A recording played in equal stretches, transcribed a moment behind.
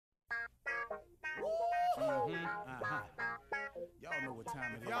Y'all know what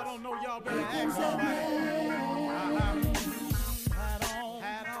time it is. Y'all don't know, y'all better ask somebody.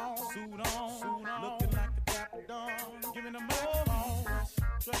 Hat on, suit on, looking like a dapper dog, giving them all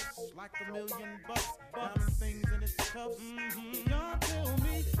dressed like $1,000,000, diamond things in its cuffs. Y'all tell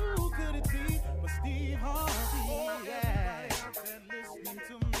me who could it be but Steve Harvey? Oh, yeah. Everybody out there listening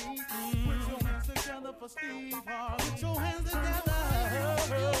to me, put your hands together for Steve Harvey. Put your hands together.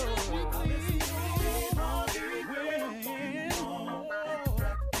 Steve Harvey.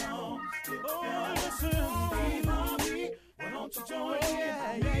 Oh, listen, Steve Harvey. Why don't you join me?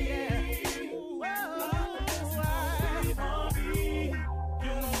 Yeah. Steve Harvey.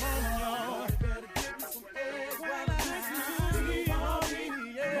 Get them on, y'all. Better give me some eggs while I listen to Steve Harvey.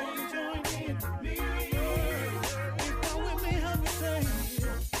 Yeah, you join in with me. If you're with me, help me say,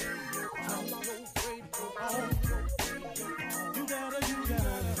 turn your radio on. You gotta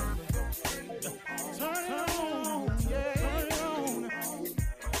turn it on. Yeah, turn it on.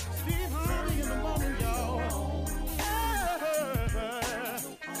 Steve Harvey in the morning, y'all. I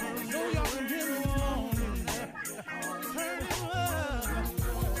know y'all can hear me on. Turn it up.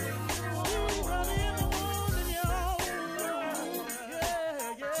 Steve Harvey in the morning, y'all. Yeah.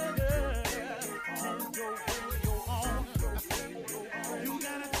 Turn your radio on. You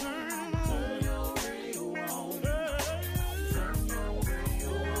gotta turn your radio on. Turn your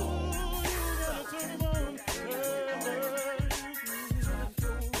radio on. You gotta turn it on.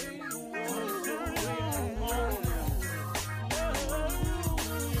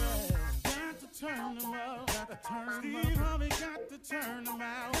 Turn them up, Steve Harvey got to turn them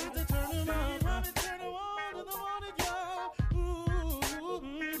out. Got to turn them up, Steve Harvey turn them on to the morning, y'all.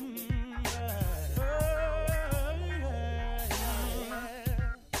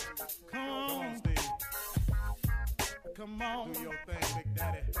 Come on, Steve. Come on, do your thing, Big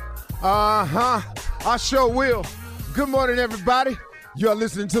Daddy. I sure will. Good morning, everybody. You're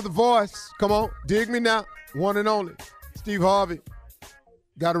listening to The Voice. Come on, dig me now. One and only, Steve Harvey.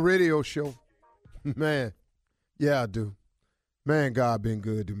 Got a radio show. Man, yeah, I do. Man, God been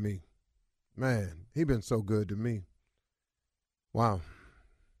good to me. Man, he been so good to me. Wow.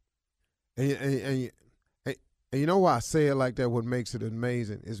 And you know why I say it like that, what makes it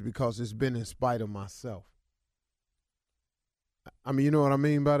amazing, is because it's been in spite of myself. I mean, you know what I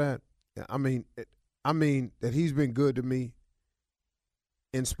mean by that? I mean that he's been good to me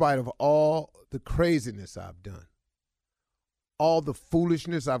in spite of all the craziness I've done, all the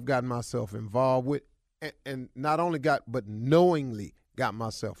foolishness I've gotten myself involved with, and not only but knowingly got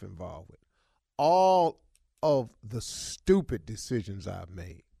myself involved with, all of the stupid decisions I've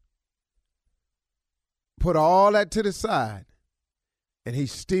made. Put all that to the side, and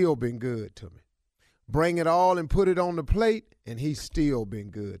he's still been good to me. Bring it all and put it on the plate, and he's still been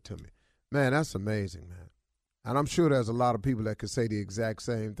good to me. Man, that's amazing, man. And I'm sure there's a lot of people that could say the exact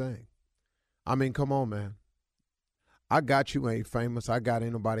same thing. I mean, come on, man. I got you ain't famous. Ain't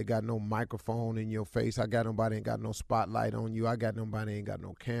nobody got no microphone in your face. I got nobody ain't got no spotlight on you. I got nobody ain't got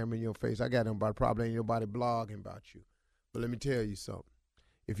no camera in your face. I got nobody probably ain't nobody blogging about you. But let me tell you something.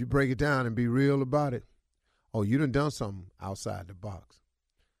 If you break it down and be real about it, oh, you done something outside the box.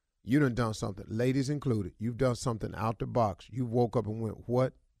 You done something, ladies included. You've done something out the box. You woke up and went,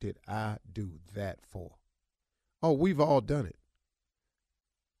 what did I do that for? Oh, we've all done it.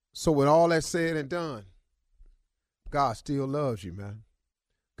 So with all that said and done, God still loves you, man.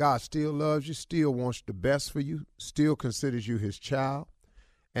 God still loves you, still wants the best for you, still considers you his child,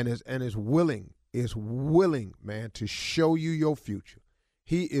 and is willing, man, to show you your future.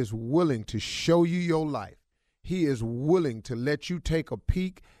 He is willing to show you your life. He is willing to let you take a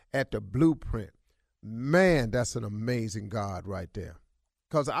peek at the blueprint. Man, that's an amazing God right there.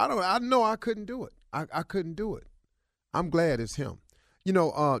 Because I know I couldn't do it. I couldn't do it. I'm glad it's him. You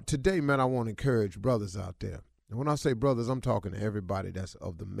know, today, man, I want to encourage brothers out there. And when I say brothers, I'm talking to everybody that's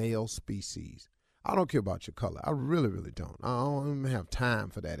of the male species. I don't care about your color. I really, really don't. I don't even have time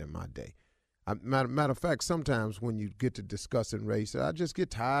for that in my day. Matter of fact, sometimes when you get to discussing race, I just get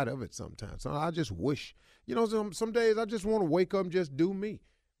tired of it sometimes. So I just wish, you know, some days I just want to wake up and just do me.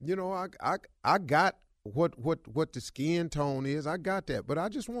 You know, I got what the skin tone is. I got that. But I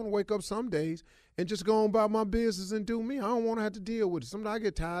just want to wake up some days and just go on about my business and do me. I don't want to have to deal with it. Sometimes I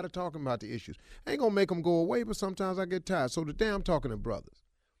get tired of talking about the issues. I ain't going to make them go away, but sometimes I get tired. So today I'm talking to brothers,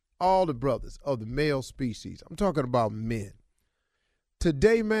 all the brothers of the male species. I'm talking about men.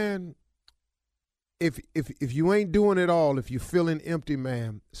 Today, man, if you ain't doing it all, if you're feeling empty,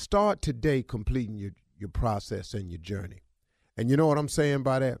 man, start today completing your process and your journey. And you know what I'm saying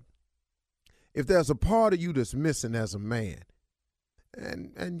by that? If there's a part of you that's missing as a man,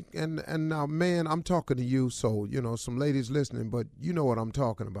 And now, man, I'm talking to you, so, some ladies listening, but you know what I'm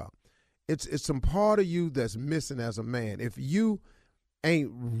talking about. It's some part of you that's missing as a man. If you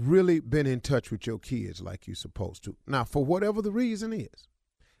ain't really been in touch with your kids like you're supposed to. Now, for whatever the reason is,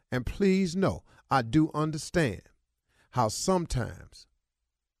 and please know, I do understand how sometimes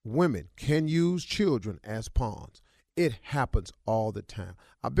women can use children as pawns. It happens all the time.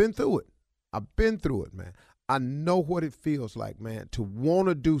 I've been through it, man. I know what it feels like, man, to want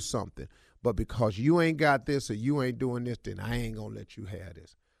to do something, but because you ain't got this or you ain't doing this, then I ain't going to let you have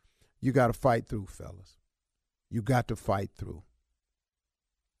this. You got to fight through, fellas. You got to fight through.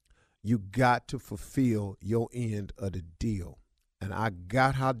 You got to fulfill your end of the deal. And I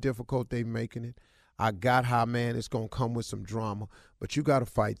got how difficult they making it. I got how, man, it's going to come with some drama, but you got to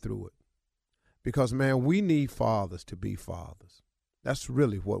fight through it. Because, man, we need fathers to be fathers. That's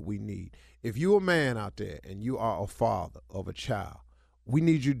really what we need. If you're a man out there and you are a father of a child, we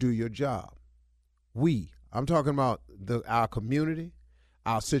need you to do your job. I'm talking about our community,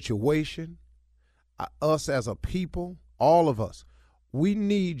 our situation, us as a people, all of us. We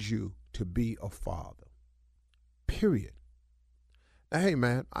need you to be a father, period. Now, hey,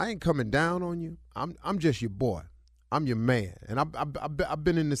 man, I ain't coming down on you. I'm just your boy. I'm your man. And I've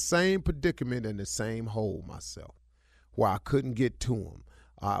been in the same predicament and the same hole myself, where I couldn't get to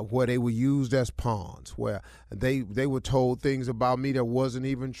them, where they were used as pawns, where they were told things about me that wasn't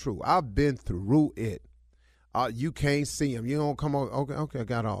even true. I've been through it. You can't see them. You don't come over. Okay, I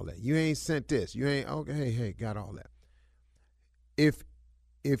got all that. You ain't sent this. You ain't, okay, hey, got all that.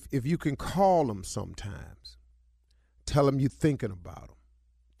 If you can call them sometimes, tell them you're thinking about them.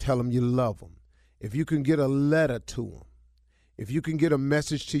 Tell them you love them. If you can get a letter to them, if you can get a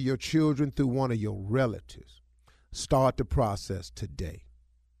message to your children through one of your relatives, start the process today.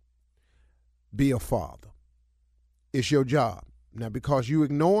 Be a father. It's your job. Now, because you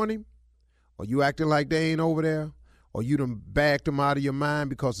ignoring him, or you acting like they ain't over there, or you done backed them out of your mind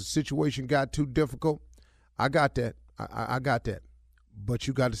because the situation got too difficult, I got that. I got that. But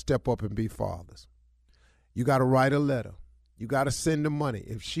you got to step up and be fathers. You got to write a letter. You got to send the money.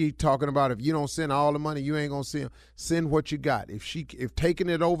 If she talking about if you don't send all the money, you ain't going to see them. Send what you got. If taking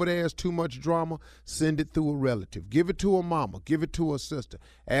it over there is too much drama, send it through a relative. Give it to a mama. Give it to a sister.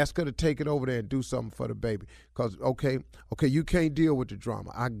 Ask her to take it over there and do something for the baby. Because, okay, you can't deal with the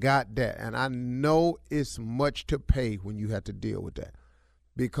drama. I got that. And I know it's much to pay when you have to deal with that.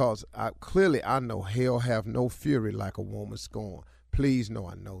 Because clearly I know hell have no fury like a woman scorned. Please know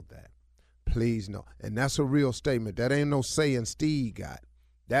I know that. Please know. And that's a real statement. That ain't no saying Steve got.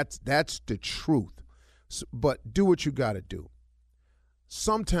 That's the truth. So, but do what you got to do.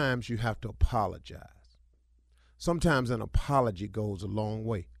 Sometimes you have to apologize. Sometimes an apology goes a long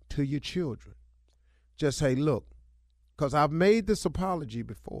way to your children. Just say, look, because I've made this apology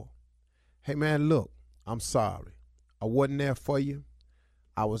before. Hey, man, look, I'm sorry. I wasn't there for you.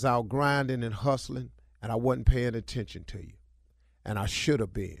 I was out grinding and hustling, and I wasn't paying attention to you. And I should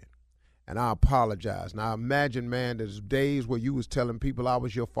have been. And I apologize. Now, imagine, man, there's days where you was telling people I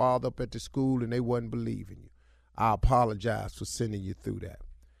was your father up at the school and they wasn't believing you. I apologize for sending you through that.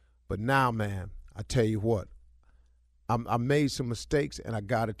 But now, man, I tell you what, I made some mistakes and I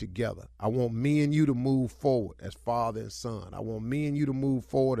got it together. I want me and you to move forward as father and son. I want me and you to move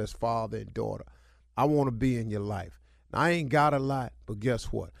forward as father and daughter. I want to be in your life. Now, I ain't got a lot, but guess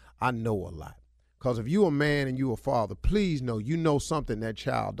what? I know a lot. Because if you a man and you a father, please know you know something that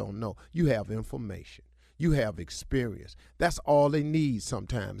child don't know. You have information. You have experience. That's all they need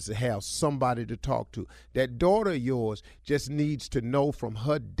sometimes, to have somebody to talk to. That daughter of yours just needs to know from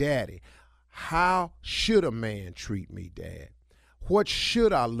her daddy, how should a man treat me, Dad? What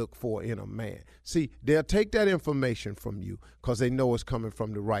should I look for in a man? See, they'll take that information from you because they know it's coming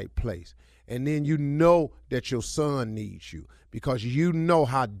from the right place. And then you know that your son needs you because you know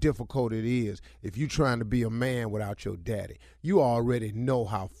how difficult it is if you're trying to be a man without your daddy. You already know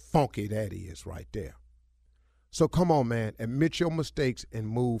how funky that is right there. So come on, man, admit your mistakes and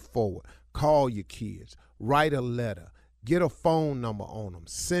move forward. Call your kids, write a letter, get a phone number on them,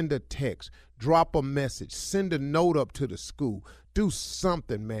 send a text, drop a message, send a note up to the school. Do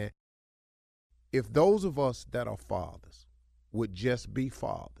something, man. If those of us that are fathers would just be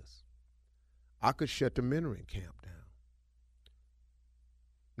fathers, I could shut the mentoring camp down.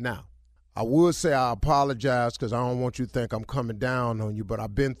 Now, I would say I apologize because I don't want you to think I'm coming down on you, but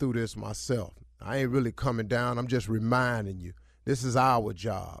I've been through this myself. I ain't really coming down. I'm just reminding you. This is our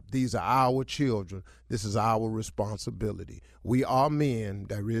job. These are our children. This is our responsibility. We are men.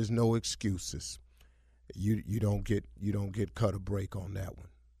 There is no excuses. You don't get cut a break on that one.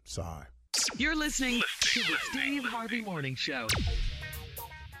 Sorry. You're listening to the Steve Harvey Morning Show.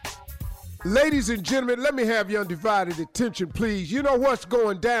 Ladies and gentlemen, let me have your undivided attention, please. You know what's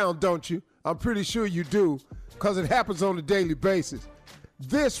going down, don't you? I'm pretty sure you do, because it happens on a daily basis.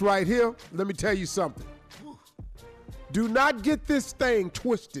 This right here, let me tell you something. Do not get this thing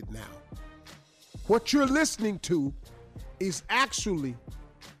twisted now. What you're listening to is actually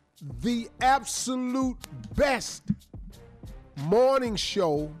the absolute best morning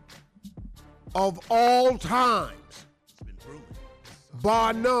show of all times. It's been proven.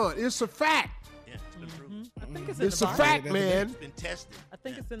 Bar none. It's a fact. Yeah, it's been proven. I think it's in It's the a Bible. fact, man. It's been tested. I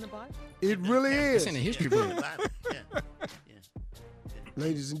think it's in the Bible. It really It's is. in the history Yeah, book. yeah.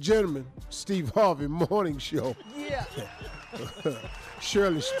 Ladies and gentlemen, Steve Harvey Morning Show. Yeah.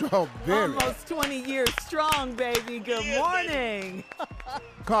 Shirley Strawberry. Almost 20 years strong, baby. Good morning.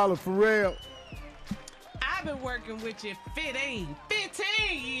 Carla Farrell. I've been working with you 15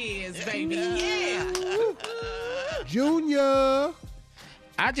 years, baby. Yeah. Junior.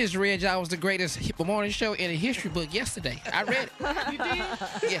 I just read y'all was the greatest morning show in the history book yesterday. I read it. You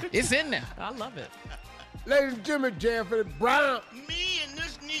did? Yeah, it's in there. I love it. Ladies and gentlemen, Jeffrey Brown. Me and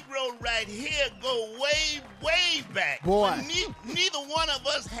this Negro right here go way, way back. Boy. Neither one of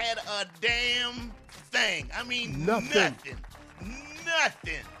us had a damn thing. I mean, Nothing.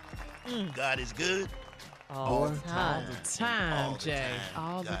 Nothing. God is good. All Boy. the time. All the time, All the Jay. time.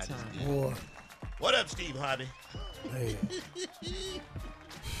 All the God is time. good. Boy, What up, Steve Harvey? man.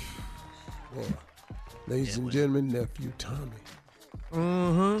 Boy. Ladies and gentlemen, nephew Tommy.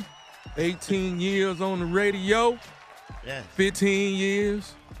 18 years on the radio, Yeah, 15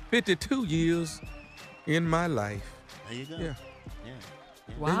 years, 52 years in my life. there you go. Yeah.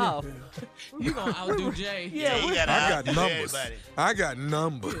 Wow. You gonna outdo Jay? Yeah, you we- gotta I got outdo numbers. everybody. I got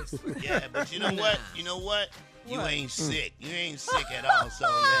numbers. Yeah, but you know what? You know what? You ain't sick. You ain't sick at all. So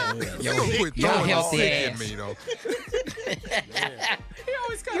yeah. You don't quit Y'all throwing healthy sick ass. at me, though. He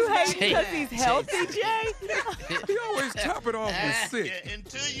always comes You back hate to because that. he's healthy, Jay? He always top it off with sick. Yeah,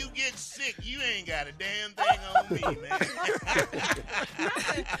 until you get sick, you ain't got a damn thing on me, man.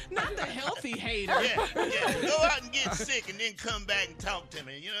 Not the healthy hater. yeah. Go out and get sick and then come back and talk to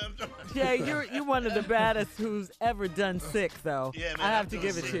me. You know what I'm talking about? Jay, you're one of the baddest who's ever done sick, though. Yeah, man. I have I'm to doing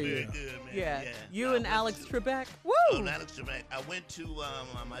give it to very you. good, man. Yeah. You I and went Alex to- Trebek. Woo! Oh, and Alex Trebek. I went to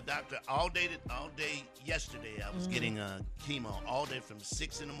my doctor all day yesterday. I was getting chemo all day from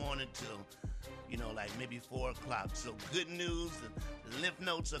 6 in the morning till, like maybe 4 o'clock. So good news. The lymph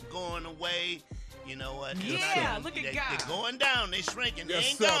nodes are going away. You know what? Yeah, look at God. They're going down. They're shrinking. They Yes,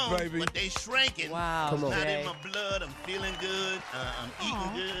 ain't sir, gone, baby. but they shrinking. Wow, Come on. Not Jay. in my blood. I'm feeling good. I'm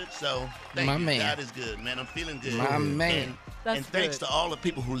eating good. So thank My you. man. God is good, man. I'm feeling good. My man. That's And thanks good. to all the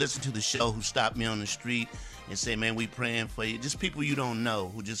people who listen to the show, who stop me on the street and say, man, we praying for you. Just people you don't know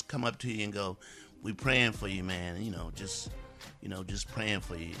who just come up to you and go, we praying for you, man. And, just praying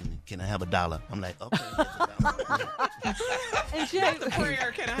for you. And can I have $1? I'm like, okay. here's $1. And Jay, The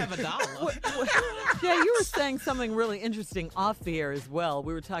prayer, can I have $1? Jay, you were saying something really interesting off the air as well.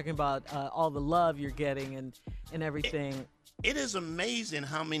 We were talking about all the love you're getting and everything. It is amazing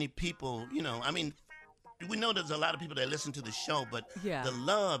how many people, we know there's a lot of people that listen to the show, but Yeah. the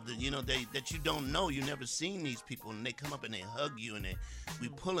love that that you don't know, you never seen these people, and they come up and they hug you and we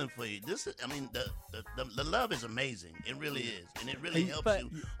pulling for you. The love is amazing. It really is, and it really helps But- you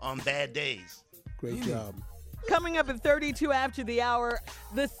on bad days. Great job. Coming up at 32 after the hour,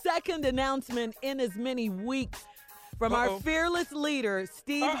 the second announcement in as many weeks from our fearless leader,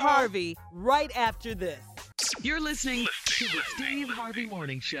 Steve Harvey, right after this. You're listening to the Steve Harvey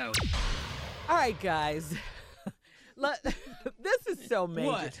Morning Show. All right, guys. This is so major.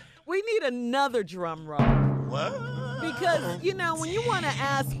 What? We need another drum roll. What? Because, when you want to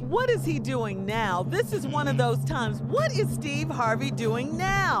ask, what is he doing now? This is one of those times. What is Steve Harvey doing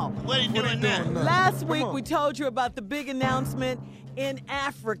now? What are you doing now? Last week, we told you about the big announcement in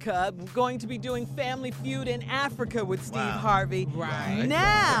Africa. We're going to be doing Family Feud in Africa with Steve Harvey. Right.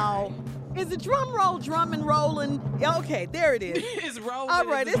 Now, is the drum roll drumming rolling? Okay, there it is. It's rolling. All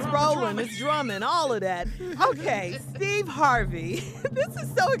right, it's rolling, drumming. it's drumming, all of that. Okay, Steve Harvey. This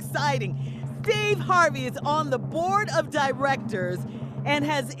is so exciting. Steve Harvey is on the board of directors and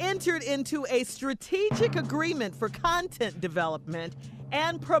has entered into a strategic agreement for content development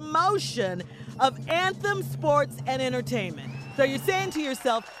and promotion of Anthem Sports and Entertainment. So you're saying to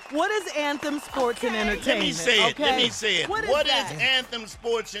yourself, what is Anthem Sports and Entertainment? Let me say it. Okay? Let me say it. What is that? Anthem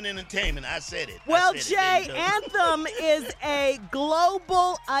Sports and Entertainment? I said it. Well, I said it. Jay, There you go. Anthem is a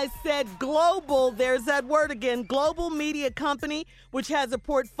global, there's that word again, global media company, which has a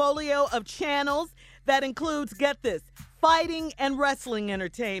portfolio of channels that includes, get this, fighting and wrestling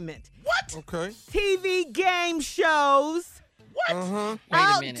entertainment, What? Okay. TV game shows, Uh-huh. Wait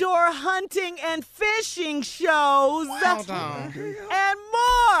a minute. outdoor hunting and fishing shows, Hold on. and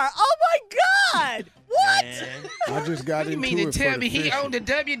more. Oh my God! What? Man. I just got You into mean it to for tell the me he fishing. owned the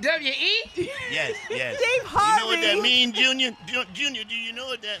WWE? Yes, yes. Steve You know what Harvey. that mean, Junior? Junior, do you know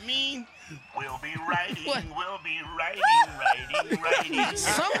what that mean? We'll be writing, What? we'll be writing.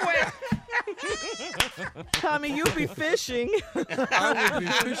 Somewhere. Tommy, you be fishing. I would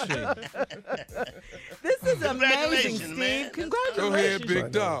be fishing. This is amazing, Congratulations, Steve. man. Congratulations. Go ahead,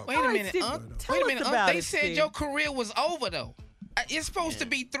 big dog. Wait All a right, minute, Steve, Unc. tell Wait a us minute, about Unc. They it, said Steve. your career was over, though. It's supposed to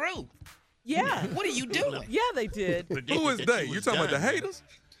be through. Yeah. What are you doing? Yeah, they did. Who is they? You talking about the haters?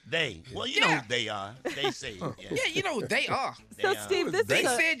 They. Well, you know Yeah. who they are. They say. Yeah, Yeah, you know they are. So, They are. Steve, this They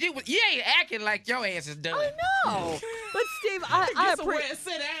is a... said you was. You ain't acting like your ass is done. I know. But, Steve, I Get somewhere and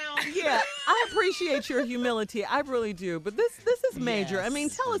sit down. Yeah, I appreciate your humility. I really do. But this is major. I mean,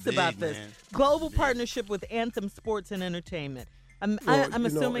 tell us Big, about this. man. Global partnership with Anthem Sports and Entertainment. I'm Well,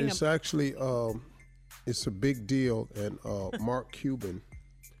 assuming... it's actually it's a big deal, and Mark Cuban,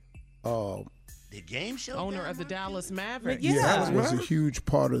 The game show Owner of the Dallas Mavericks. Yeah. was a huge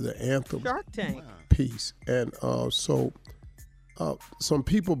part of the Anthem Shark Tank. piece, and so some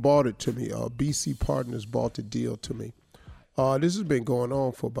people bought it to me. BC Partners bought the deal to me. This has been going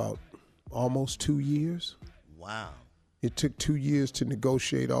on for about almost 2 years. Wow. It took 2 years to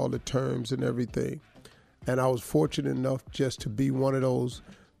negotiate all the terms and everything. And I was fortunate enough just to be one of those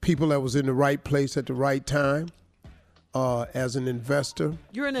people that was in the right place at the right time as an investor.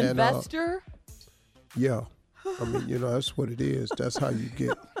 You're an And, investor? Yeah. I mean, that's what it is. That's how you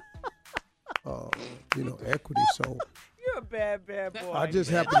get, equity. So You're a bad boy. I just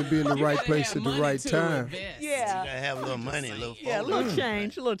happen to be in the You right gotta place have at the money right to time. invest. You Yeah. gotta have a little money, a little. Yeah, a follow. little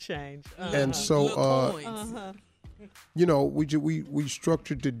change, a little change. And so, Little coins. we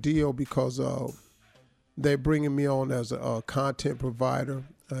structured the deal because they're bringing me on as a content provider,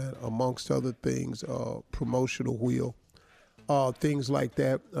 amongst other things, promotional wheel, things like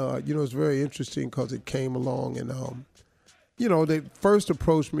that. It's very interesting because it came along and, they first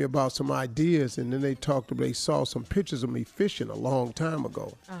approached me about some ideas, and then they saw some pictures of me fishing a long time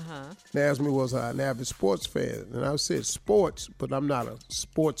ago. They asked me, was I an avid sports fan? And I said sports, but I'm not a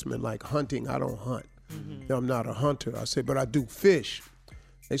sportsman like hunting. I don't hunt. I'm not a hunter. I said, but I do fish.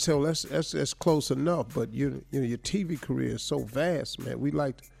 They said, well, that's close enough, but your TV career is so vast, man. We'd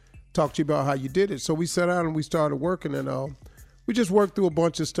like to talk to you about how you did it. So we sat down and we started working, and we just worked through a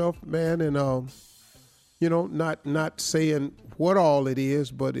bunch of stuff, man, and not saying what all it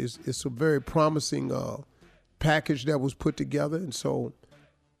is, but it's a very promising package that was put together. And so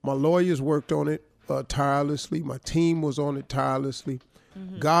my lawyers worked on it tirelessly. My team was on it tirelessly.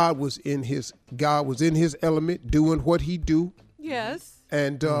 God was in his element, doing what he do. Yes.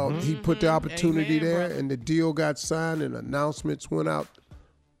 And he put the opportunity Amen, there, brother. and the deal got signed, and announcements went out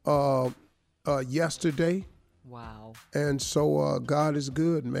yesterday. Wow. And so God is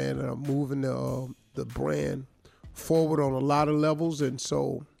good, man. And I'm moving the brand forward on a lot of levels. And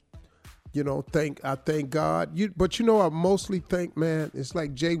so, I thank God. But I mostly think, man, it's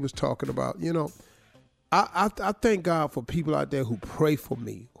like Jay was talking about. I thank God for people out there who pray for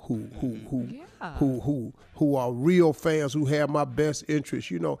me, who are real fans, who have my best interest.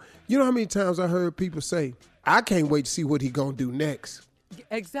 You know how many times I heard people say, "I can't wait to see what he gonna do next."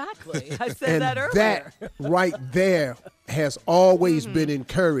 Exactly. I said And that earlier. that right there has always been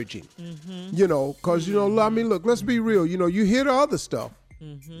encouraging. Because I mean, look, let's be real. You hear the other stuff.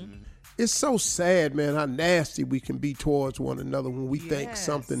 It's so sad, man, how nasty we can be towards one another when we think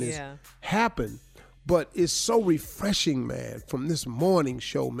something has happened. But it's so refreshing, man, from this morning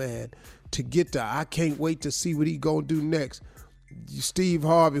show, man, to get to I can't wait to see what he gonna do next. Steve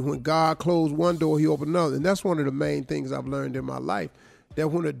Harvey, when God closed one door, he opened another. And that's one of the main things I've learned in my life, that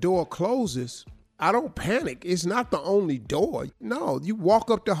when a door closes, I don't panic. It's not the only door. No, you walk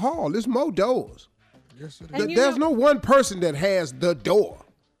up the hall. There's more doors. Yes, it And There's no one person that has the door,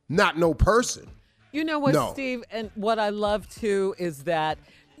 not no person. You know what, No. Steve, and what I love too is that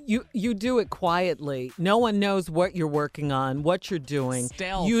you do it quietly. No one knows what you're working on, what you're doing.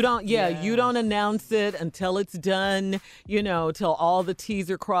 Stealth. You don't you Yes. don't announce it until it's done, till all the T's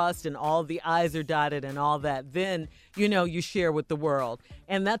are crossed and all the I's are dotted and all that. Then, you share with the world.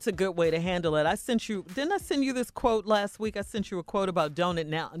 And that's a good way to handle it. Didn't I send you this quote last week? I sent you a quote about don't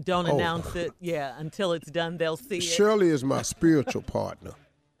announce it. Yeah, until it's done, they'll see it. Shirley is my spiritual partner.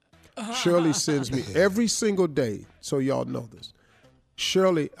 Shirley sends me every single day, so y'all know this.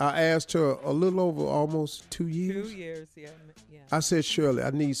 Shirley, I asked her a little over almost 2 years. 2 years, yeah. I said, Shirley, I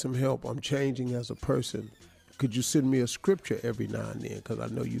need some help. I'm changing as a person. Could you send me a scripture every now and then? Because I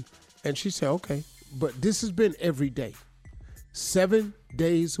know you. And she said, okay. But this has been every day. 7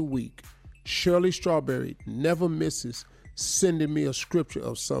 days a week, Shirley Strawberry never misses sending me a scripture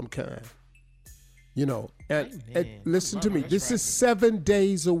of some kind. You know, and listen to me. This is 7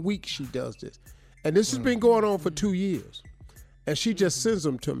 days a week she does this. And this has been going on for 2 years. And she just sends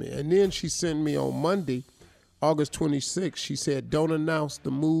them to me. And then she sent me on Monday, August 26th, she said, don't announce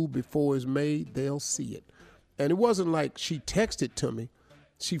the move before it's made, they'll see it. And it wasn't like she texted to me.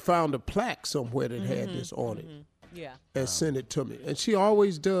 She found a plaque somewhere that had this on it. Yeah. And sent it to me. And she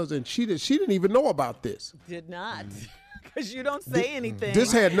always does. And she didn't even know about this. Did not. Because you don't say anything.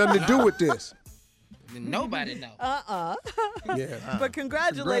 This had nothing to do with this. Nobody knows. Yeah. But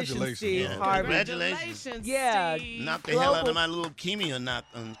congratulations, Steve Harvey. Congratulations. Yeah. Knock the hell out of my little Kimmy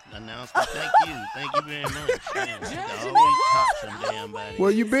announcement. Thank you. Thank you very much. Man, I always talk some damn body.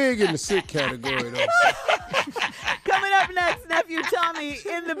 Well, you big in the sick category, though. Coming up next, Nephew Tommy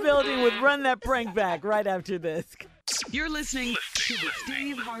in the building with Run That Prank Back right after this. You're listening to the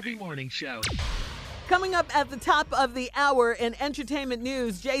Steve Harvey Morning Show. Coming up at the top of the hour in entertainment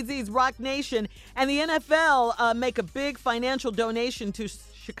news, Jay-Z's Rock Nation and the NFL make a big financial donation to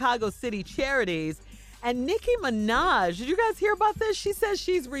Chicago City charities. And Nicki Minaj, did you guys hear about this? She says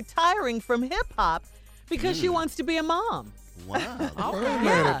she's retiring from hip-hop because she wants to be a mom. Wow.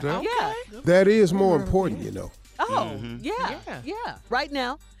 Yeah. That is more important, you know. Oh, yeah. Right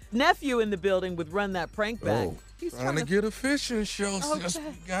now, Nephew in the building with Run That Prank Back. Oh. He's Trying to get a fishing show. Okay. Just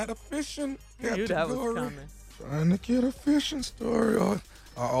got a fishing Knew that was category. coming. Trying to get a fishing story. I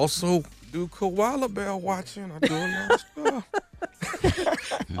also do koala bear watching. I do a lot of stuff.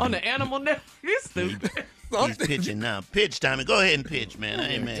 On the animal net. You stupid. He's pitching now. Pitch, Tommy. Go ahead and pitch, man. I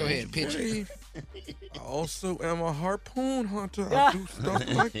ain't mad. Go ahead, pitch it. I also am a harpoon hunter. I do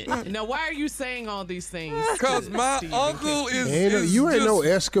stuff like that. Now, why are you saying all these things? Because my Steve, uncle You ain't no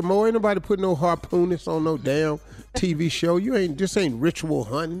Eskimo. Ain't nobody put no harpoonist on no damn TV show. This ain't ritual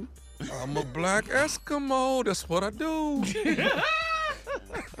hunting. I'm a black Eskimo. That's what I do.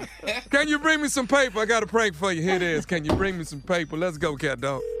 Can you bring me some paper? I got a prank for you. Here it is. Can you bring me some paper? Let's go, cat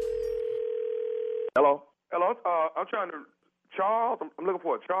dog. Hello. I'm trying to Charles. I'm looking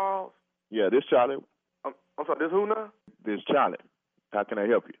for a Charles. Yeah, this Charlie. I'm sorry. This who now? This Charlie. How can I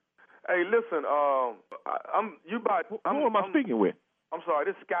help you? Hey, listen. Who am I speaking with? I'm sorry.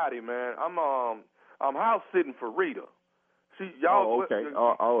 This Scotty, man. I'm house sitting for Rita. Okay.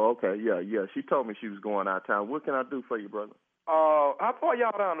 Okay. Yeah. She told me she was going out of town. What can I do for you, brother? How far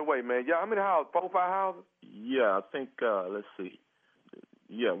y'all down the way, man? How many houses? 4 or 5 houses? Yeah, I think. Let's see.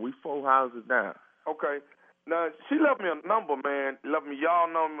 Yeah, we 4 houses down. Okay. Now she left me a number, man. Left me y'all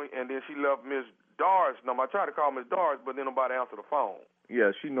number, and then she left Miss Doris' number. I tried to call Miss Doris, but then nobody answered the phone.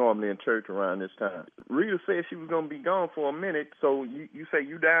 Yeah, she normally in church around this time. Rita said she was gonna be gone for a minute, so you say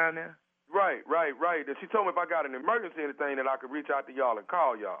you down there? Right. And she told me if I got an emergency or anything that I could reach out to y'all and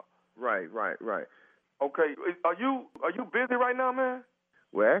call y'all. Right. Okay. Are you busy right now, man?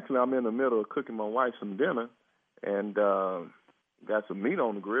 Well, actually, I'm in the middle of cooking my wife some dinner, and got some meat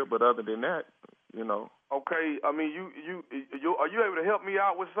on the grill. But other than that, you know. Okay. I mean, you are you able to help me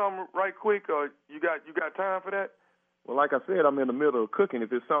out with something right quick, or you got time for that? Well, like I said, I'm in the middle of cooking.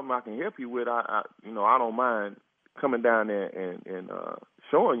 If it's something I can help you with, I don't mind coming down there and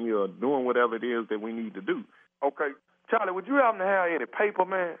showing you or doing whatever it is that we need to do. Okay. Charlie, would you happen to have any paper,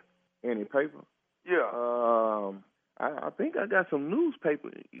 man? Any paper? Yeah. I think I got some newspaper.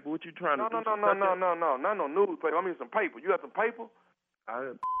 What you trying to do? No, not no newspaper. I mean some paper. You got some paper?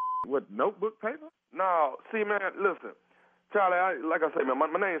 What, notebook paper? No. See, man, listen. Charlie, like I say, man, my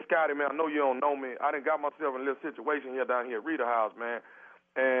name's Scotty, man. I know you don't know me. I done got myself in a little situation here down here at Rita House, man.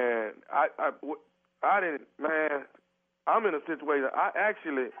 And I didn't, man, I'm in a situation. I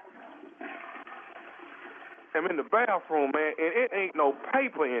actually am in the bathroom, man, and it ain't no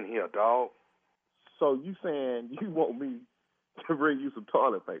paper in here, dog. So you saying you want me to bring you some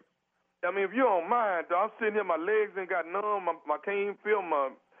toilet paper? I mean, if you don't mind, dog, I'm sitting here, my legs ain't got numb. I can't even feel my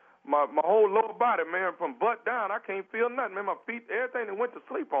whole lower body, man, from butt down. I can't feel nothing, man. My feet, everything that went to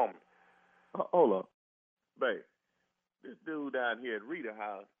sleep on me. Hold up. Babe, this dude down here at Rita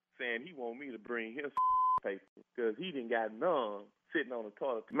House saying he want me to bring his paper because he done got numb sitting on the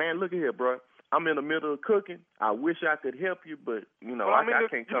toilet. Man, look at here, bro. I'm in the middle of cooking. I wish I could help you, but, I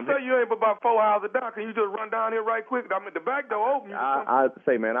can't come here. You say you ain't about 4 hours down. Can you just run down here right quick? I mean, the back door open. I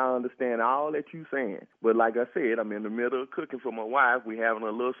say, man, I understand all that you saying. But like I said, I'm in the middle of cooking for my wife. We having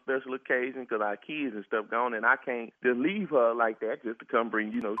a little special occasion because our kids and stuff gone, and I can't just leave her like that just to come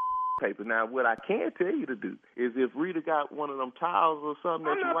bring, paper. Now, what I can tell you to do is if Rita got one of them towels or something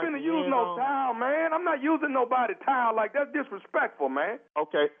that you wipe your hands on. I'm not going to use no towel, man. I'm not using nobody's towel. Like, that's disrespectful, man.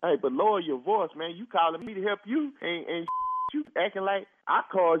 Okay. Hey, but lower your voice, man. You calling me to help you and You acting like I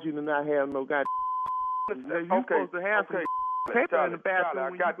caused you to not have no goddamn. You supposed to have some paper in the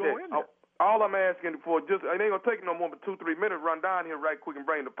bathroom when you go in there. All I'm asking for, just it ain't gonna take no more than 2-3 minutes. Run down here right quick and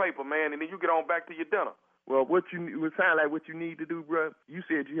bring the paper, man, and then you get on back to your dinner. Well, it would sound like what you need to do, bro. You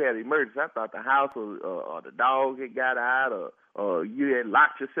said you had an emergency. I thought the house or the dog had got out or you had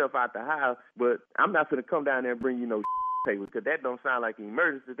locked yourself out the house. But I'm not gonna come down there and bring you no paper because that don't sound like an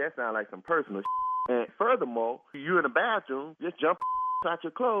emergency. That sounds like some personal. And furthermore, you in the bathroom, just jump out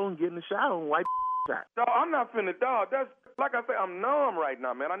your clothes and get in the shower and wipe out. No, I'm not finna, dog. That's like I say, I'm numb right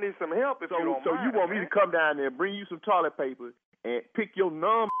now, man. I need some help if you don't mind. So you want me to come down there and bring you some toilet paper and pick your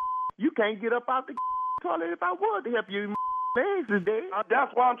numb? You can't get up out the toilet if I wanted to help you. Legs is dead.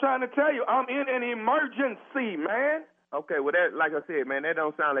 That's why I'm trying to tell you. I'm in an emergency, man. Okay, well, that, like I said, man, that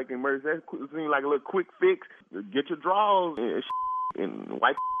don't sound like an emergency. That seems like a little quick fix. Get your drawers and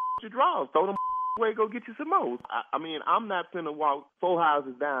wipe your drawers. Throw them away, go get you some more. I mean, I'm not finna walk 4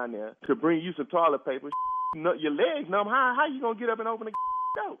 houses down there to bring you some toilet paper. Your legs numb. How you gonna get up and open the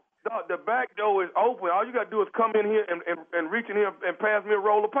door? The back door is open. All you got to do is come in here and reach in here and pass me a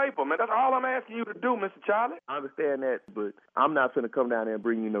roll of paper, man. That's all I'm asking you to do, Mr. Charlie. I understand that, but I'm not finna come down there and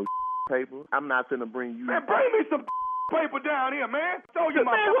bring you no paper. I'm not finna bring you... Man, bring me some paper down here, man. Show you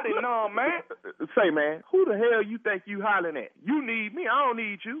my body numb, man. Say, man, who the hell you think you hollering at? You need me. I don't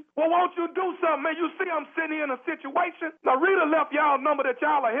need you. Well, won't you do something, man? You see I'm sitting here in a situation. Now, Rita left y'all a number that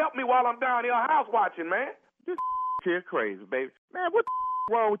y'all will help me while I'm down here house watching, man. This here crazy, baby. Man, what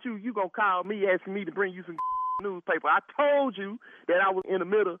the wrong with you? You gonna call me asking me to bring you some newspaper? I told you that I was in the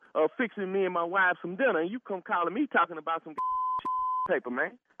middle of fixing me and my wife some dinner, and you come calling me talking about some paper,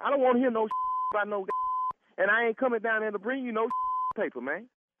 man. I don't want to hear no about no and I ain't coming down there to bring you no paper, man.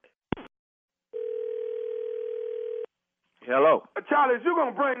 Hello. Charlie, is you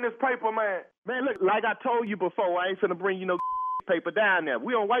gonna bring this paper, man? Man, look, like I told you before, I ain't finna bring you no paper down there.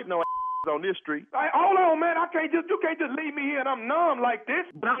 We don't wipe no on this street. Hey, hold on, man. You can't just leave me here and I'm numb like this.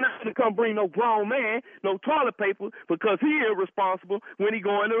 But I'm not gonna come bring no grown man no toilet paper because he irresponsible when he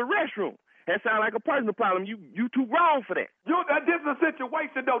go into the restroom. That sounds like a personal problem. You too grown for that. This is a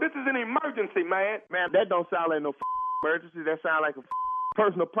situation though. This is an emergency, man. Man, that don't sound like no emergency. That sounds like a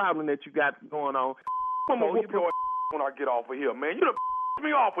personal problem that you got going on. I'm gonna whoop your when I get off of here, man. You done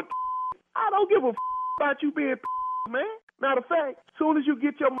me off with. I don't give a about you being man. Matter of fact, as soon as you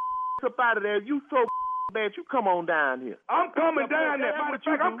get your up out of there, you so bad, you come on down here. I'm coming down there. Matter of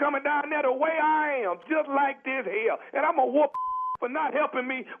fact, I'm coming down there the way I am, just like this here. And I'm going to whoop for not helping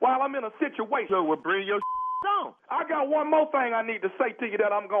me while I'm in a situation. So we'll bring your on. I got one more thing I need to say to you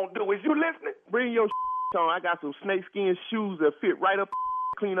that I'm going to do. Is you listening? Bring your on. I got some snakeskin shoes that fit right up,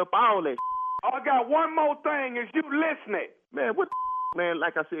 clean up all that. I got one more thing. Is you listening? Man, what man,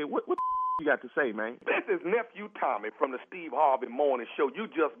 like I said, what you got to say, man? This is Nephew Tommy from the Steve Harvey Morning Show. You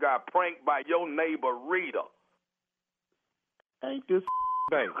just got pranked by your neighbor, Rita. Ain't this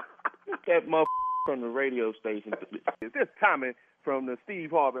baby? That motherfucker from the radio station. Is this Tommy from the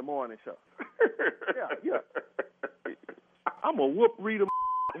Steve Harvey Morning Show? Yeah. I'm going to whoop Rita.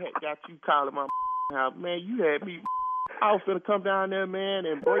 Got you calling my house. Man, you had me. I was finna come down there, man,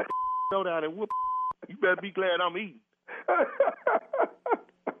 and break go down and whoop. You better be glad I'm eating.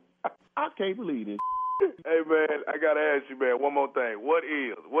 I can't believe this. Hey, man, I got to ask you, man, one more thing. What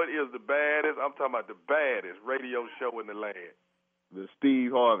is the baddest, I'm talking about the baddest radio show in the land? The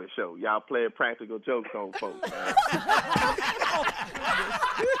Steve Harvey Show. Y'all playing practical jokes on folks.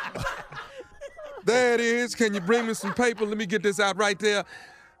 There it is. Can you bring me some paper? Let me get this out right there.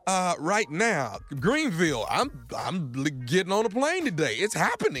 Right now, Greenville, I'm getting on a plane today. It's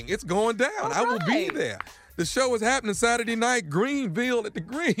happening. It's going down. All I will be there. The show is happening Saturday night, Greenville, at the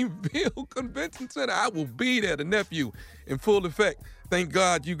Greenville Convention Center. I will be there, the nephew, in full effect. Thank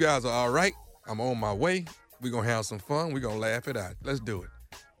God you guys are all right. I'm on my way. We're going to have some fun. We're going to laugh it out. Let's do it.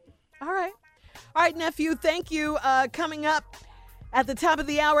 All right, nephew, thank you. Coming up at the top of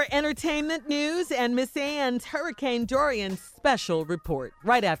the hour, entertainment news and Miss Ann's Hurricane Dorian special report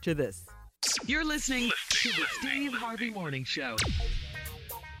right after this. You're listening to the Steve Harvey Morning Show.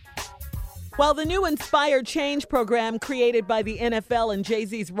 While the new Inspire Change program created by the NFL and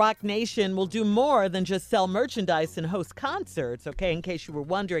Jay-Z's Rock Nation will do more than just sell merchandise and host concerts, okay, in case you were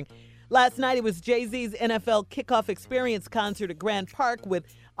wondering. Last night it was Jay-Z's NFL Kickoff Experience concert at Grant Park with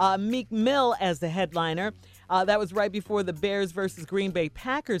Meek Mill as the headliner. That was right before the Bears versus Green Bay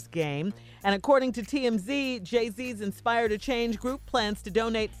Packers game. And according to TMZ, Jay-Z's Inspire to Change group plans to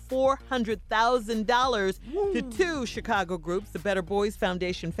donate $400,000 to two Chicago groups, the Better Boys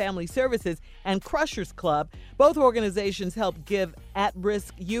Foundation Family Services and Crushers Club. Both organizations help give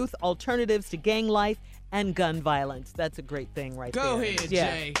at-risk youth alternatives to gang life and gun violence. That's a great thing right Go there. ahead,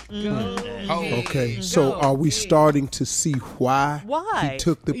 Yeah. Jay. Mhm. Go ahead. Okay, so are we starting to see why Why? he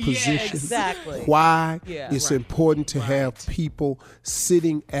took the Yeah, position? exactly. Why Yeah. it's Right. important to have people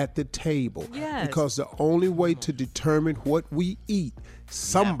sitting at the table. Yes. Because the only way to determine what we eat,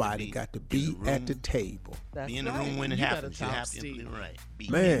 somebody got to be at the table. That's Be in the right. room when it You better happens. You talk, have to Steve. be right. Be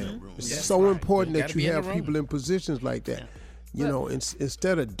in the Man, room. it's That's so right. important You that gotta be you in the have room. people in positions like that. You know,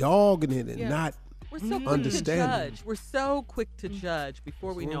 instead of dogging it and Yeah. not We're so quick to understanding. judge. We're so quick to judge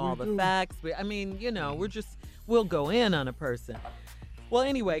before we know all the facts. I mean, we'll go in on a person. Well,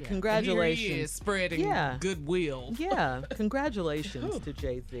 anyway, congratulations. Here he is spreading goodwill. Yeah, congratulations to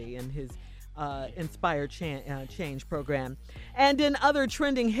Jay-Z and his Inspire Change program. And in other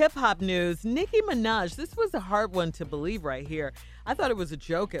trending hip-hop news, Nicki Minaj, this was a hard one to believe right here. I thought it was a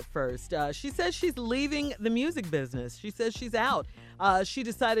joke at first. She says she's leaving the music business. She says she's out. She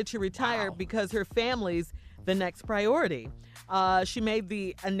decided to retire because her family's the next priority. She made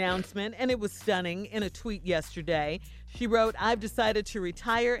the announcement, and it was stunning, in a tweet yesterday. She wrote, "I've decided to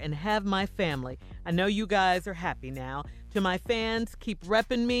retire and have my family. I know you guys are happy now. To my fans, keep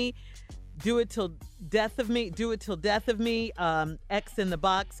repping me. Do it till death of me. Do it till death of me. X in the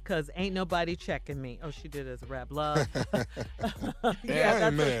box, because ain't nobody checking me." Oh, she did it as a rap. Love. Yeah,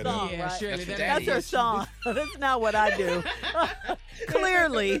 that's her song, Yeah, right? Shirley, That's her song. That's not what I do.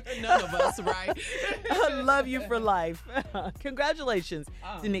 Clearly. None of us, right? I love you for life. Congratulations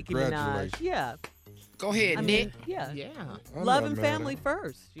to Nicki Minaj. Congratulations. Yeah. Go ahead, I Nick. mean, yeah. Yeah. I'm Love not and mad at family her.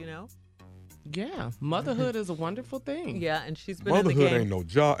 first, you know? Yeah. Motherhood is a wonderful thing. Yeah, and she's been in the Motherhood game.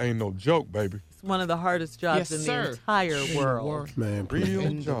 ain't no joke, baby. It's one of the hardest jobs Yes, in sir. the entire In the world. Man, please. Real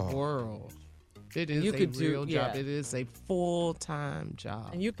In the job. world. It is You a could do- real job. yeah. It is a full-time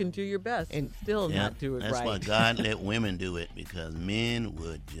job. And you can do your best and And- still Yeah, not do it that's right. why God let women do it, because men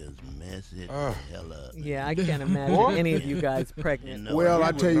would just mess it the hell up. Yeah, I can't imagine Boy. any of you guys You pregnant. know, Well, You I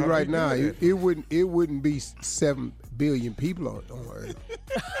would tell you not right be now, doing it wouldn't be 7 billion people on Earth.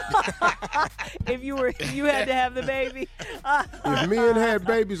 If you had to have the baby. If men had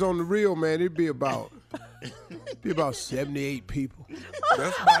babies on the real, man, it'd be about 78 people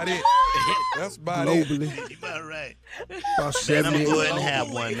That's about it. That's about it. globally. You about right. About Man, I'm 78. gonna go ahead and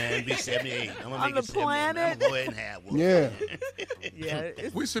have one, man. It'd be 78. I'm gonna On make the it 78. I'm planet? gonna go ahead and have one. Yeah. Yeah,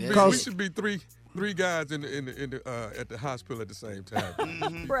 it's, We should be Because- three guys in the at the hospital at the same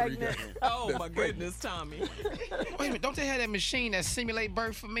time. pregnant. Oh, my goodness, Tommy. Wait a minute, don't they have that machine that simulate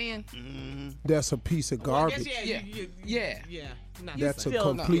birth for men? That's a piece of garbage. Yeah. Yeah. Not That's the a same.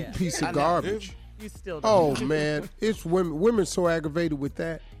 still- complete yeah. piece I of know. garbage. You still Oh don't. man, it's women. Women so aggravated with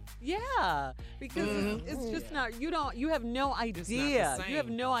that. Yeah, because it's just not. You have no idea. the You have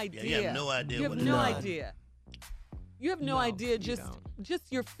same. no idea. you have no idea You have what it no is. idea. You have no No, idea. you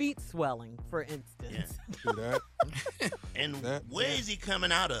Just your feet swelling, for instance. See that? And where is he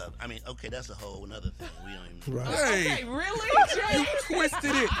coming out of? I mean, okay, that's a whole another thing. We don't even. Right. Hey, Hey, really, Jay? you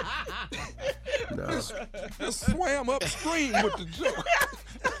twisted it. No, Just swam upstream with the joke.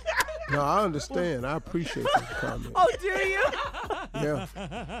 no, I understand. I appreciate the comment. Oh, do you? Yeah.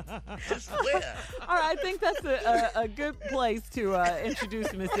 Just where? All right, I think that's a good place to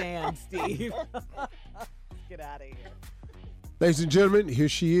introduce Miss Ann, Steve. Get out of here. Ladies and gentlemen, here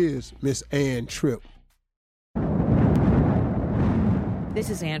she is, Miss Ann Tripp. This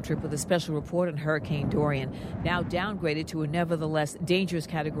is Ann Tripp with a special report on Hurricane Dorian, now downgraded to a nevertheless dangerous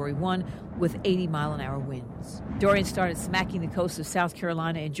Category 1 with 80-mile-an-hour winds. Dorian started smacking the coast of South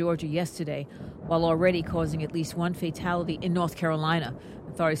Carolina and Georgia yesterday, while already causing at least one fatality in North Carolina.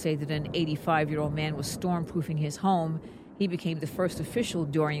 Authorities say that an 85-year-old man was stormproofing his home. He became the first official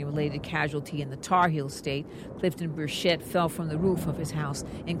Dorian-related casualty in the Tar Heel state. Clifton Burchett fell from the roof of his house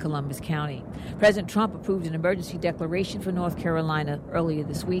in Columbus County. President Trump approved an emergency declaration for North Carolina earlier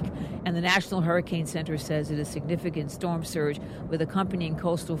this week, and the National Hurricane Center says that a significant storm surge with accompanying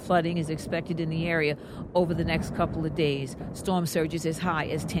coastal flooding is expected in the area over the next couple of days. Storm surges as high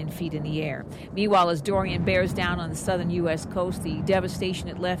as 10 feet in the air. Meanwhile, as Dorian bears down on the southern U.S. coast, the devastation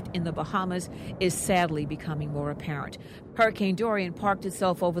it left in the Bahamas is sadly becoming more apparent. Hurricane Dorian parked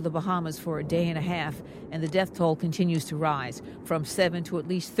itself over the Bahamas for a day and a half, and the death toll continues to rise, from 7 to at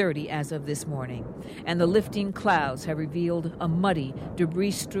least 30 as of this morning. And the lifting clouds have revealed a muddy,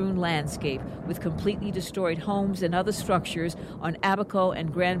 debris-strewn landscape with completely destroyed homes and other structures on Abaco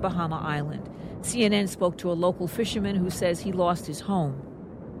and Grand Bahama Island. CNN spoke to a local fisherman who says he lost his home,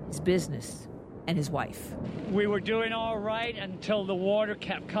 his business, and his wife. We were doing all right until the water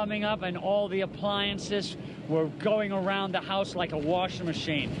kept coming up and all the appliances were going around the house like a washing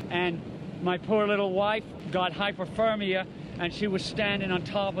machine. And my poor little wife got hypothermia and she was standing on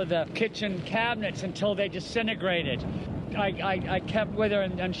top of the kitchen cabinets until they disintegrated. I kept with her,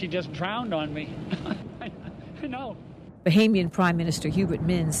 and she just drowned on me. I know. Bahamian Prime Minister Hubert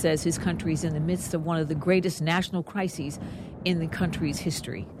Minns says his country is in the midst of one of the greatest national crises in the country's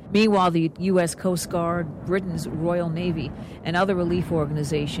history. Meanwhile, the U.S. Coast Guard, Britain's Royal Navy, and other relief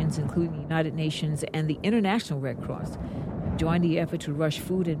organizations, including the United Nations and the International Red Cross, have joined the effort to rush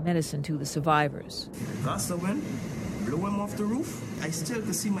food and medicine to the survivors. Gust of wind blew him off the roof. I still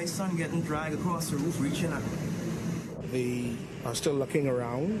could see my son getting dragged across the roof, reaching out. They are still looking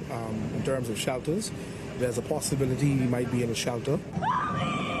around in terms of shelters. There's a possibility he might be in a shelter.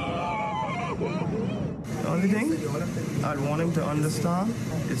 The only thing I'd want him to understand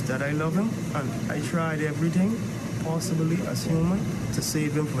is that I love him, and I tried everything possibly as human to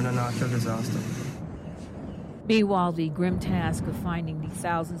save him from a natural disaster. Meanwhile, the grim task of finding the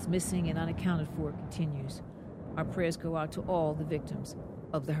thousands missing and unaccounted for continues. Our prayers go out to all the victims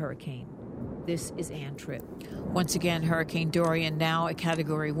of the hurricane. This is Ann Tripp. Once again, Hurricane Dorian, now a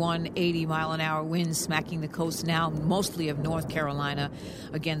Category 1, 80-mile-an-hour winds smacking the coast now, mostly of North Carolina.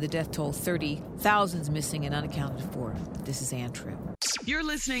 Again, the death toll 30, thousands missing and unaccounted for. This is Ann Tripp. You're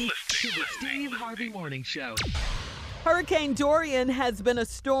listening to the Steve Harvey Morning Show. Hurricane Dorian has been a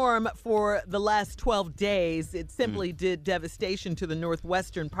storm for the last 12 days. It simply did devastation to the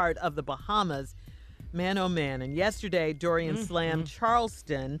northwestern part of the Bahamas. Man, oh man. And yesterday, Dorian slammed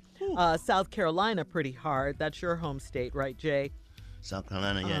Charleston, South Carolina, pretty hard. That's your home state, right, Jay? South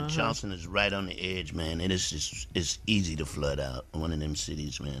Carolina, yeah. Charleston is right on the edge, man. It is just, it's easy to flood out. One of them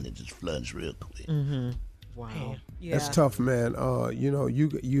cities, man, it just floods real quick. Wow. Yeah. That's tough, man.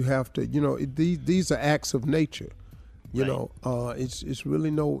 You have to, these are acts of nature. You know, it's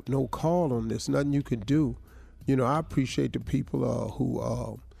really no call on this. Nothing you can do. I appreciate the people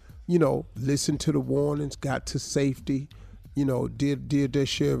who listened to the warnings, got to safety, did their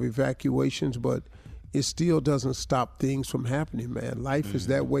share of evacuations, but it still doesn't stop things from happening, man. Life is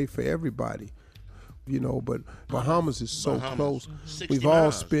that way for everybody, but Bahamas is so close. We've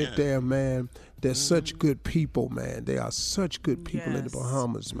all spent there, man. They're such good people, man. They are such good people in the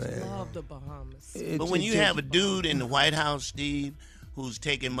Bahamas, man. Love the Bahamas. But when you have a dude in the White House, Steve, who's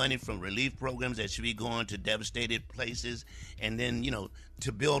taking money from relief programs that should be going to devastated places, and then,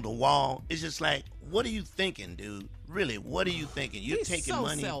 to build a wall, it's just like, what are you thinking, dude? Really, what are you thinking? You're taking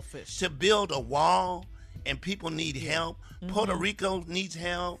money to build a wall, and people need help. Puerto Rico needs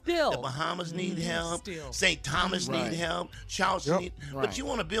help. The Bahamas need help. St. Thomas need help. Charleston but you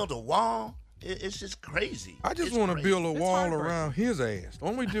want to build a wall? It's just crazy. I just want to build a wall around his ass.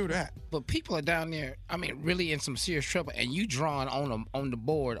 Don't we do that? But people are down there, really in some serious trouble, and you drawing on the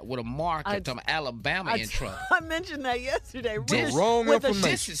board with a marker to Alabama in trouble. I mentioned that yesterday. Wrong information.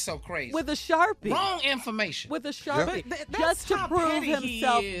 This is so crazy. With a Sharpie. Wrong information. With a Sharpie. But just to prove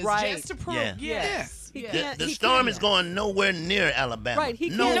himself right. Just to prove, yes. The storm is going nowhere near Alabama. Right.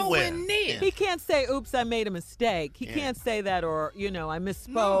 Nowhere near. He can't say, oops, I made a mistake. He can't say that, or, I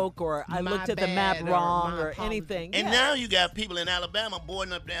misspoke, or I looked at the map wrong, or anything. And now you got people in Alabama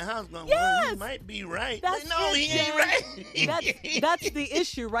boarding up their house going, well, he might be right. He ain't right. That's the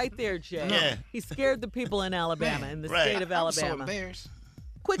issue right there, Jay. Yeah. He scared the people in Alabama, in the state of Alabama. I'm so embarrassed.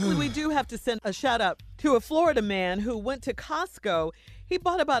 Quickly, we do have to send a shout out to a Florida man who went to Costco. He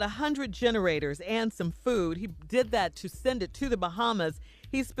bought about 100 generators and some food. He did that to send it to the Bahamas.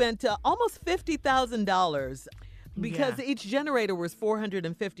 He spent almost $50,000 because each generator was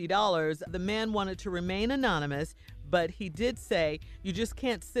 $450. The man wanted to remain anonymous, but he did say, you just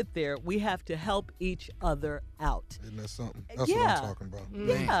can't sit there. We have to help each other out. Isn't that something? That's what I'm talking about.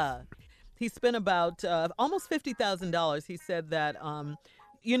 Yeah. He spent about almost $50,000. He said that,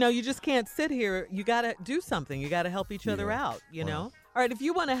 you just can't sit here. You got to do something. You got to help each other out, you know? All right, if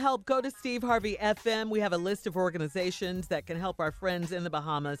you want to help, go to Steve Harvey FM. We have a list of organizations that can help our friends in the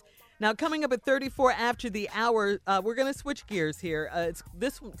Bahamas. Now, coming up at 34 after the hour, we're going to switch gears here.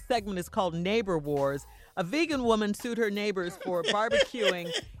 This segment is called Neighbor Wars. A vegan woman sued her neighbors for barbecuing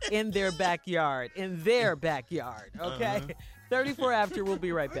in their backyard. Okay? 34 after, we'll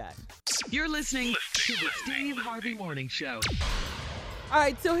be right back. You're listening to the Steve Harvey Morning Show. All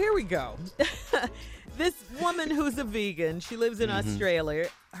right, so here we go. This woman who's a vegan, she lives in Australia.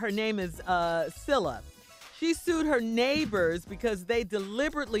 Her name is Scylla. She sued her neighbors because they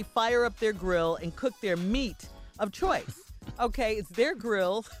deliberately fire up their grill and cook their meat of choice. Okay, it's their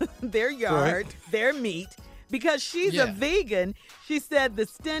grill, their yard, their meat. Because she's a vegan, she said the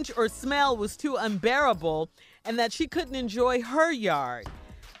stench or smell was too unbearable and that she couldn't enjoy her yard.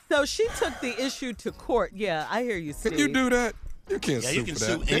 So she took the issue to court. Yeah, I hear you, Steve. Can you do that? You can't sue you can for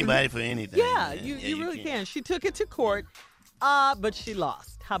sue that. anybody for anything. Yeah, you really can. She took it to court. but she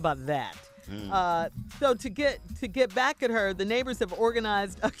lost. How about that? So to get back at her, the neighbors have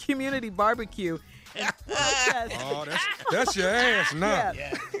organized a community barbecue. Oh, that's your ass now.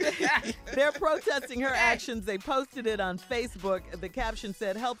 Yeah. They're protesting her actions. They posted it on Facebook. The caption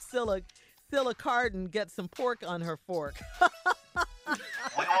said, "Help Scylla Cardin get some pork on her fork."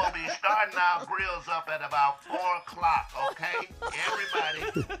 We will be starting our grills up at about 4 o'clock, okay? Everybody,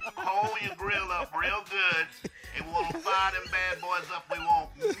 hold your grill up real good. And we want to fire them bad boys up. We want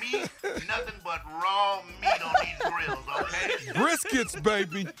meat, nothing but raw meat on these grills, okay? Briskets,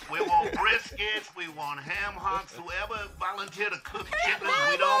 baby. We want briskets. We want ham hocks. Whoever volunteer to cook chitlins,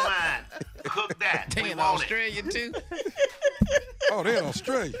 we don't mind. Cook that. They we in want Australia, too? Oh, they're in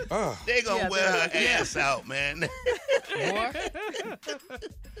Australia. They gonna wear her ass out, man. Boy.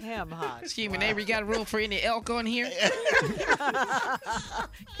 Ham hocks. Excuse me, neighbor, you got room for any elk on here?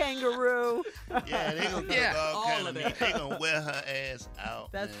 Kangaroo. Yeah, they gonna cook all kind of meat. They gonna wear her ass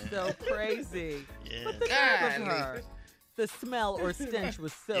out. That's man. so crazy. Yeah. Look at her. The smell or stench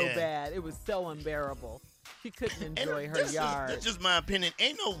was so Yeah. bad. It was so unbearable. She couldn't enjoy her This yard. is just my opinion.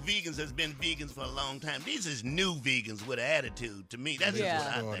 Ain't no vegans that's been vegans for a long time. These is new vegans with an attitude. To me, that's just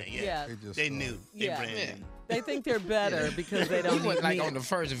what I think. Yeah, they new. They brand new. They think they're better because they don't He wasn't eat like meat. on the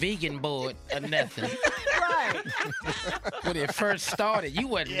first vegan board or nothing. Right. When it first started, you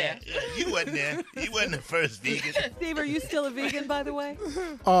wasn't there. Yeah, you wasn't there. You wasn't the first vegan. Steve, are you still a vegan, by the way?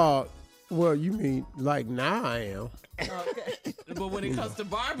 Well, you mean like now I am. Okay. But when it comes to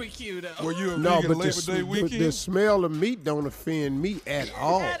barbecue, though. Were you a No, vegan but Labor Day weekend? the smell of meat don't offend me at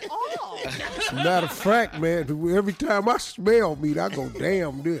all. At all. As a matter of fact, man, every time I smell meat, I go,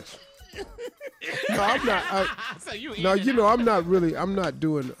 damn this. No, I'm not. So you I'm not really. I'm not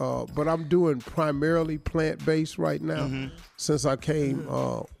doing. But I'm doing primarily plant-based right now. Since I came,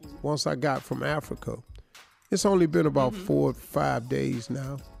 once I got from Africa, it's only been about 4 or 5 days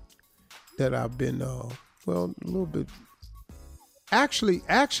now that I've been. Well, a little bit. Actually,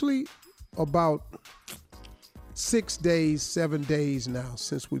 about 6 days, 7 days now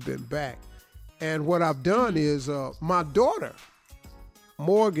since we've been back. And what I've done is my daughter,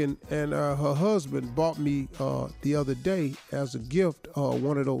 Morgan, and her husband bought me the other day as a gift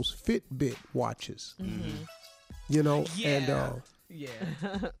one of those Fitbit watches. You know,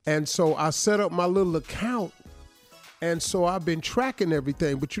 and so I set up my little account. And so I've been tracking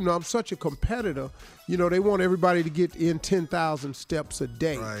everything. But, you know, I'm such a competitor. You know, they want everybody to get in 10,000 steps a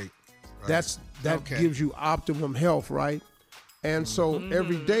day. Right. That gives you optimum health, right? And so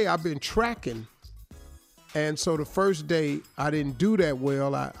every day I've been tracking. And so the first day I didn't do that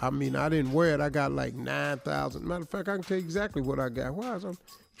well. I mean, I didn't wear it. I got like 9,000. Matter of fact, I can tell you exactly what I got. Why is I'm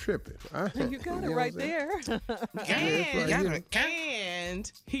tripping? You got it right there. And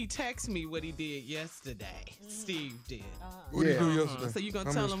he texted me what he did yesterday. Steve did. What did you do yesterday? So you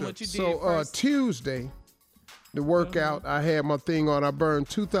gonna tell him what you did So first? Tuesday, the workout, I had my thing on. I burned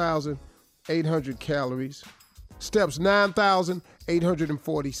 2,800 calories. Steps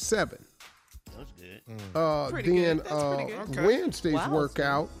 9,847. That's good. Then Wednesday's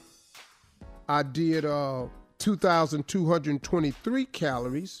workout, I did 2,223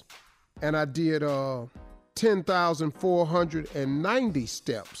 calories, and I did 10,490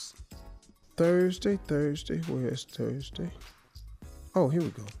 steps. Thursday, where's Thursday? Oh, here we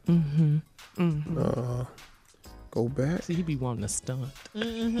go. Go back. See, he be wanting to stunt.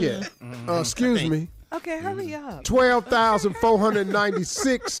 Yeah. Excuse me. Okay, hurry up.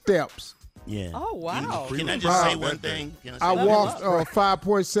 12,496 steps. Yeah. Oh, wow. Can I just say one thing? I walked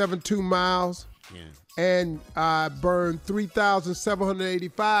 5.72 miles. Yeah. And I burned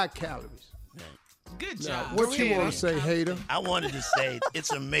 3,785 calories. Good Now, job. what you want to say, hater? I wanted to say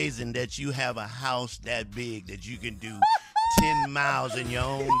it's amazing that you have a house that big that you can do 10 miles in your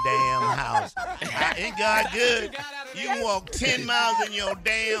own damn house. Ain't God good? You can walk 10 miles in your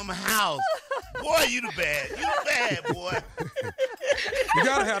damn house. Boy, you the bad. You the bad, boy. You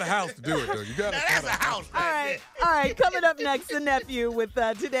gotta have a house to do it, though. You gotta have a house. All right. Coming up next, the nephew with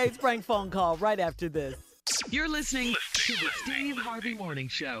today's prank phone call right after this. You're listening to the Steve Harvey Morning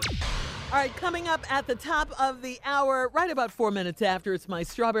Show. All right, coming up at the top of the hour, right about 4 minutes after, it's my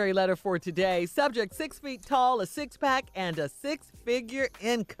strawberry letter for today. Subject, 6 feet tall, a six-pack, and a six-figure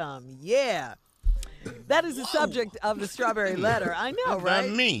income. Yeah. That is the subject of the strawberry letter. I know, right?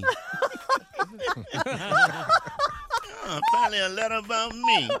 About me. Finally a letter about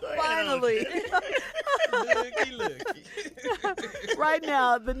me. Finally. Looky. Right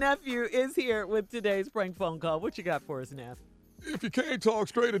now, the nephew is here with today's prank phone call. What you got for us, Neff? If you can't talk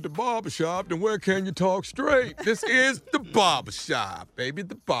straight at the barbershop, then where can you talk straight? This is the barbershop, baby,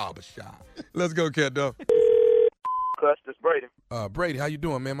 the barbershop. Let's go, Cat Duff. Custis. Brady. Brady, how you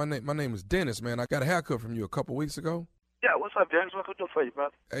doing, man? My name is Dennis, man. I got a haircut from you a couple weeks ago. Yeah, what's up, Dennis? What can I do for you,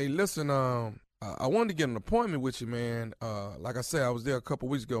 brother? Hey, listen, I wanted to get an appointment with you, man. Like I said, I was there a couple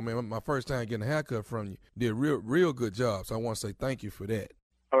weeks ago, man. My first time getting a haircut from you. Did a real good job, so I want to say thank you for that.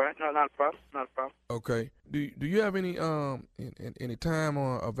 All right, no, not a problem, not a problem. Okay. Do you have any any time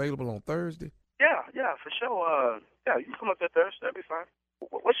available on Thursday? Yeah, for sure. Yeah, you can come up there Thursday. That'd be fine.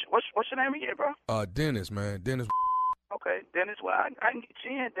 What's your name again, bro? Dennis, man. Dennis. Okay, Dennis. Well, I can get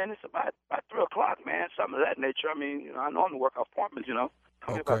you in, Dennis, about 3 o'clock, man. Something of that nature. I mean, I normally work off appointments, Come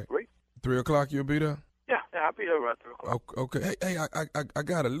here about 3. 3 o'clock, you'll be there? Yeah, I'll be there around 3 o'clock. Okay. Hey, I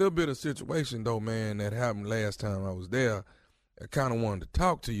got a little bit of situation though, man, that happened last time I was there. I kind of wanted to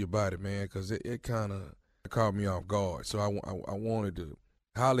talk to you about it, man, because it kind of caught me off guard. So I wanted to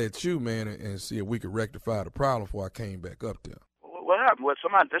holler at you, man, and see if we could rectify the problem before I came back up there. What happened? Was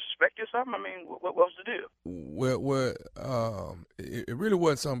somebody disrespect you or something? I mean, what was the deal? Well, it really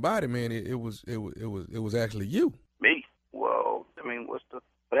wasn't somebody, man. It was actually you. Me? Well, I mean, what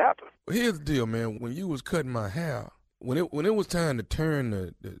happened? Well, here's the deal, man. When you was cutting my hair, when it was time to turn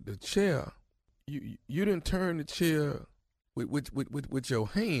the chair, you didn't turn the chair with your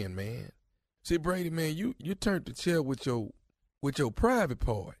hand, man. See, Brady, man, you turned the chair with your private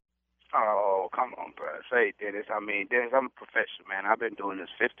part. Oh, come on, bro. Say, Dennis. I mean, Dennis, I'm a professional, man. I've been doing this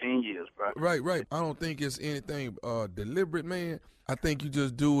 15 years, bro. Right. I don't think it's anything deliberate, man. I think you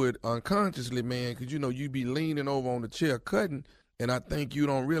just do it unconsciously, man, because, you be leaning over on the chair cutting, and I think you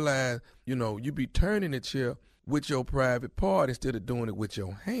don't realize, you be turning the chair with your private part instead of doing it with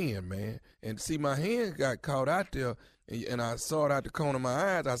your hand, man. And see, my hand got caught out there, and I saw it out the corner of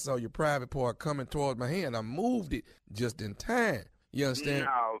my eyes. I saw your private part coming towards my hand. I moved it just in time. You understand?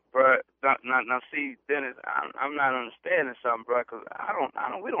 No, bro. Now, see, Dennis, I'm not understanding something, bro, because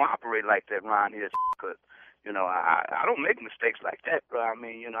we don't operate like that around here, because, I don't make mistakes like that, bro. I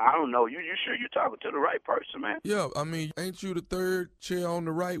mean, I don't know. You sure you're talking to the right person, man? Yeah, I mean, ain't you the third chair on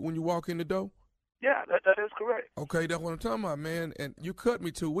the right when you walk in the door? Yeah, that is correct. Okay, that's what I'm talking about, man. And you cut me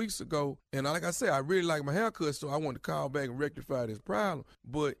 2 weeks ago, and like I said, I really like my haircut, so I wanted to call back and rectify this problem.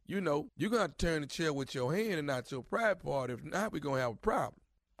 But, you're going to have to turn the chair with your hand and not your private part. If not, we're going to have a problem.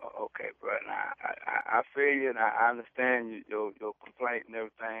 Okay, bro. Now, I feel you, and I understand your complaint and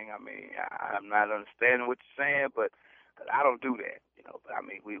everything. I mean, I'm not understanding what you're saying, but I don't do that, But, I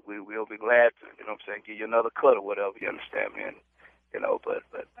mean, we'll be glad to, give you another cut or whatever, you understand, man.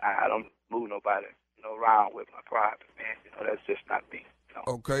 But I don't move nobody, around with my private, man. That's just not me.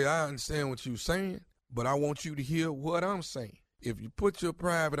 Okay, I understand what you're saying, but I want you to hear what I'm saying. If you put your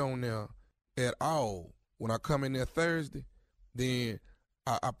private on there at all when I come in there Thursday, then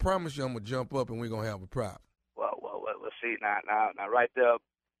I promise you I'm going to jump up and we're going to have a problem. Well, see, now, right there,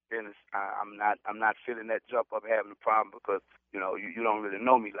 Dennis, I'm not feeling that jump up having a problem because, you don't really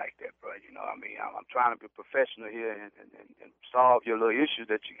know me like that, bro. I mean, I'm trying to be professional here and solve your little issues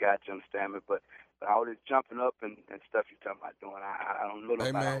that you got, you understand me? But all this jumping up and stuff you're talking about doing, I don't know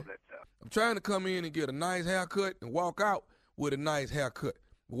about all that stuff. I'm trying to come in and get a nice haircut and walk out with a nice haircut.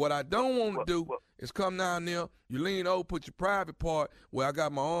 But what I don't want to do is come down there, you lean over, put your private part where I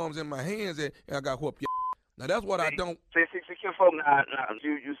got my arms and my hands at, and I got whoop your. Now, that's what I don't. See, folks, now,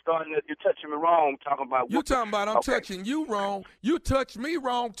 you're touching me wrong talking about. You talking about I'm touching you wrong. You touched me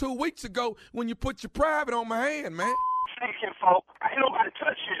wrong 2 weeks ago when you put your private on my hand, man. Thank you, folks. Ain't nobody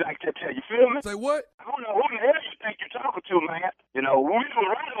touch you like that, you feel me? Say what? I don't know who the hell you think you're talking to, man. We don't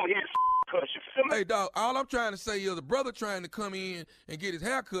right on here, cuz, you feel me? Hey, dog, all I'm trying to say is a brother trying to come in and get his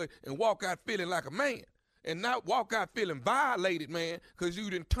haircut and walk out feeling like a man. And not walk out feeling violated, man, because you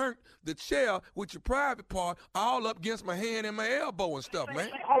done turned the chair with your private part all up against my hand and my elbow and stuff, man.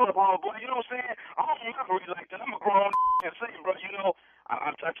 Hold up, boy. You know what I'm saying? I don't operate like that. I'm a grown and say, bro,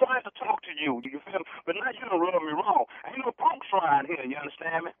 I'm trying to talk to you feel me? But now you done rub me wrong. Ain't no punk flying here, you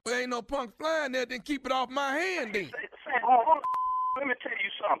understand me? Well, ain't no punk flying there, then keep it off my hand, then. Say, hold on. Let me tell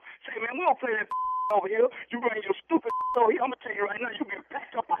you something. Say, man, we don't play that over here. You bring your stupid over here. I'm going to tell you right now, you get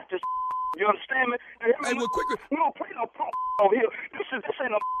backed up like this. You understand me? Hey, well, quicker. We don't play no punk over here. This ain't a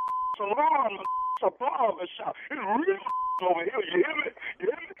salon, it's a barber shop. It's real over here. You hear me?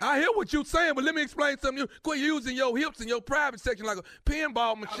 I hear what you're saying, but let me explain something. Quit using your hips in your private section like a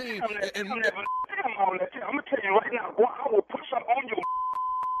pinball machine. I'm going to tell you right now, boy, I will put something on your.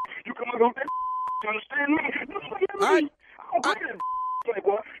 You come out with that. You understand me? I don't play that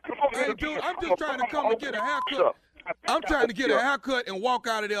playboy. Come on, hey, dude, I'm just trying to come and get a haircut. I'm trying to get a haircut and walk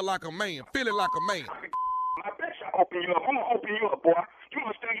out of there like a man, feeling like a man. I bet you open you up. I'm going to open you up, boy. You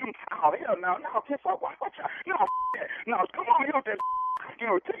understand? Oh, hell no. No, kiss up. Watch out. No, no, come on here with that. I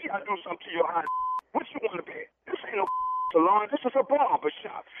guarantee you I'll do something to your eye. What you want to be? This ain't no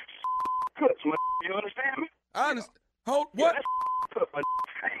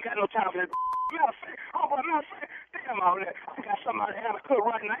time for that. Matter of fact, damn all that. I got somebody out of cook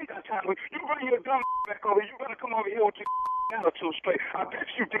right now. I ain't got time for it. You bring your dumb back over here. You better come over here with your attitude straight. I bet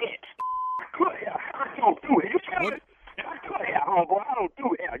you did. I could have. I don't do it. You feel me? I could have, homeboy. I don't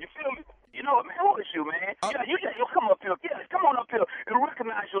do it. You feel me? You know what, man? Who is you, man? You come up here. Yeah, come on up here and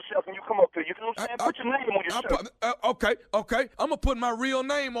recognize yourself when you come up here. You know what I'm saying? Put your name on your shirt. Okay. I'm going to put my real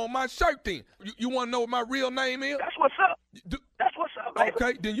name on my shirt then. You want to know what my real name is? That's what's up. That's what's up, baby.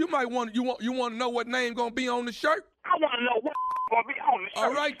 Okay, then you might want to know what name going to be on the shirt? I want to know what going to be on the shirt.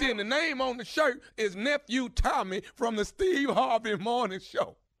 All right, then. The name on the shirt is Nephew Tommy from the Steve Harvey Morning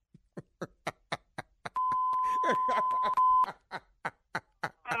Show.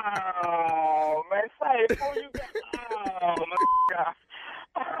 Oh, man, say it before you got... Oh, my God.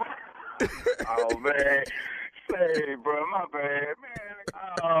 Oh, man. Say, bro, my bad, man.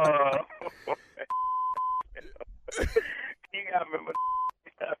 Oh. You got me,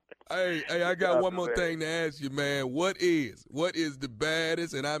 Hey, I got one more thing to ask you, man. What is the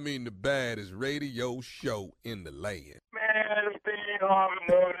baddest, and I mean the baddest, radio show in the land? Man, it's Steve Harvey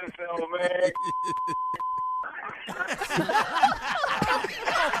Morning Show, man.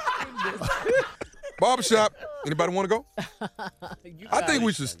 Barbershop. Anybody want to go? I think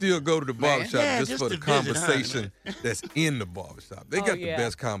we should still go to the barbershop just for the conversation that's in the barbershop. They got the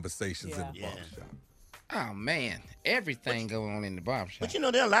best conversations in the barbershop. Oh, man. Everything going on in the barbershop.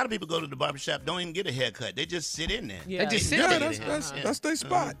 But, there are a lot of people go to the barbershop, don't even get a haircut. They just sit in there. Yeah. They just sit there. That's their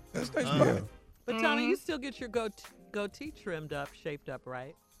spot. That's their spot. But, Tony, you still get your goatee trimmed up, shaped up,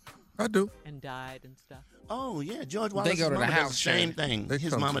 right? I do. And dyed and stuff. Oh, yeah. George Wallace's mama does the same thing.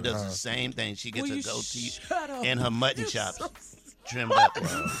 His mama does the same thing. She gets a goatee and her mutton chops trimmed up.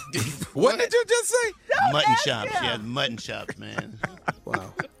 What did you just say? Mutton chops. She has mutton chops, man.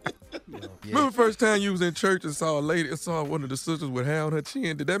 Wow. Remember the first time you was in church and saw one of the sisters with hair on her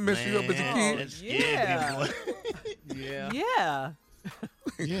chin? Did that mess you up as a kid? Yeah. Yeah.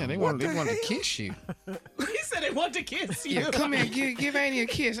 Yeah, they wanted to kiss you. He said they wanted to kiss you. Yeah, come here, give Annie a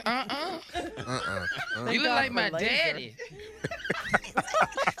kiss. You look like my daddy.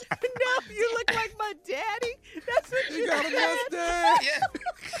 No, you look like my daddy? That's what you got a mustache. Yeah.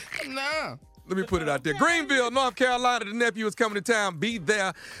 No. Let me put it out there. Greenville, North Carolina, the nephew is coming to town. Be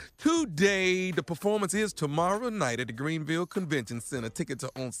there today. The performance is tomorrow night at the Greenville Convention Center. Tickets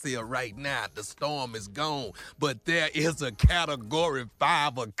are on sale right now. The storm is gone, but there is a Category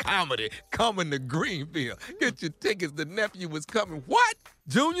 5 of comedy coming to Greenville. Get your tickets. The nephew is coming. What?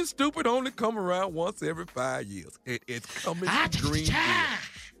 Junior Stupid only come around once every 5 years. It's coming to Greenville.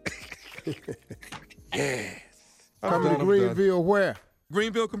 Yes. Coming to Greenville where?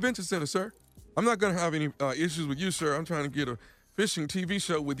 Greenville Convention Center, sir. I'm not going to have any issues with you, sir. I'm trying to get a fishing TV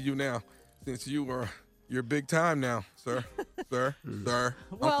show with you now, since you're big time now, sir. Sir. Well,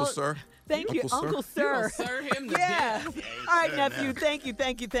 Uncle Sir. Thank you, Uncle Sir. Sir him to Yeah. death. All right, nephew. Thank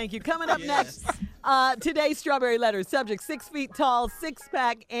you. Coming up next, today's Strawberry Letter. Subject: 6 feet tall,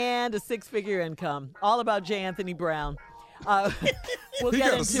 6-pack, and a 6-figure income. All about J. Anthony Brown. We'll he get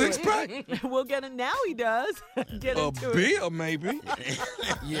got into a six-pack? We'll get it. Now he does. Get A into bill, maybe.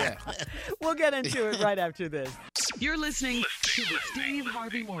 Yeah. We'll get into it right after this. You're listening to the Steve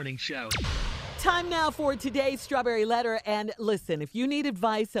Harvey Morning Show. Time now for today's Strawberry Letter. And listen, if you need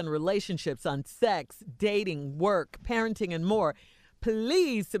advice on relationships, on sex, dating, work, parenting, and more,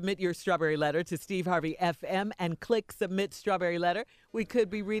 please submit your Strawberry Letter to Steve Harvey FM and click Submit Strawberry Letter. We could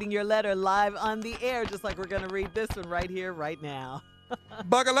be reading your letter live on the air, just like we're going to read this one right here, right now.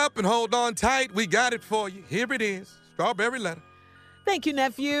 Buckle up and hold on tight. We got it for you. Here it is. Strawberry Letter. Thank you,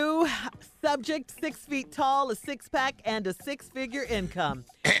 nephew. Subject: 6 feet tall, a 6-pack, and a 6-figure income.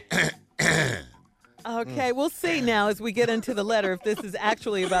 Okay, we'll see now as we get into the letter if this is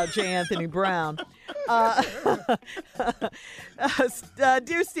actually about J. Anthony Brown.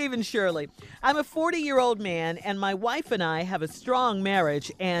 Dear Steve and Shirley, I'm a 40-year-old man, and my wife and I have a strong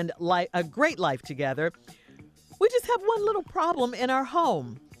marriage and a great life together. We just have one little problem in our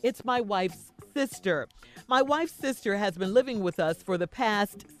home. It's my wife's sister. My wife's sister has been living with us for the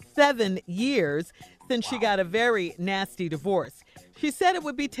past 7 years since she got a very nasty divorce. She said it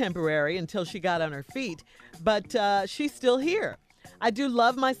would be temporary until she got on her feet, but she's still here. I do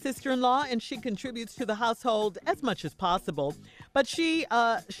love my sister-in-law, and she contributes to the household as much as possible, but she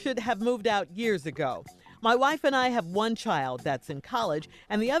should have moved out years ago. My wife and I have one child that's in college,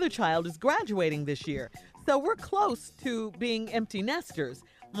 and the other child is graduating this year, so we're close to being empty nesters.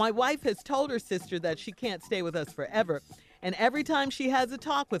 My wife has told her sister that she can't stay with us forever, and every time she has a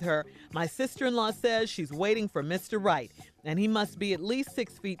talk with her, my sister-in-law says she's waiting for Mr. Right, and he must be at least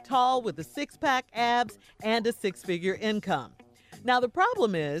 6 feet tall with a 6-pack, abs, and a 6-figure income. Now, the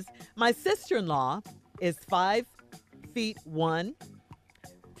problem is, My sister-in-law is 5'1",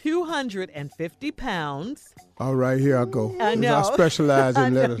 250 pounds. All right, here I go. I know. I specialize in I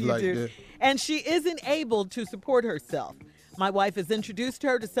know letters you like do. this. And she isn't able to support herself. My wife has introduced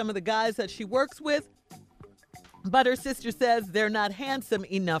her to some of the guys that she works with, but her sister says they're not handsome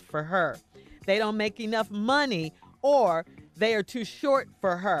enough for her. They don't make enough money, or they are too short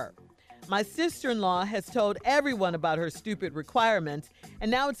for her. My sister-in-law has told everyone about her stupid requirements, and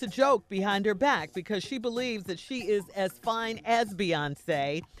now it's a joke behind her back because she believes that she is as fine as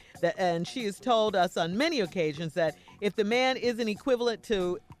Beyonce. And she has told us on many occasions that if the man isn't equivalent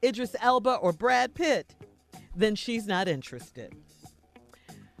to Idris Elba or Brad Pitt, then she's not interested.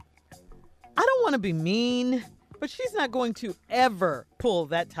 I don't want to be mean, but she's not going to ever pull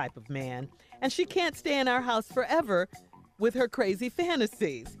that type of man. And she can't stay in our house forever with her crazy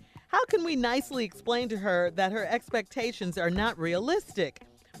fantasies. How can we nicely explain to her that her expectations are not realistic?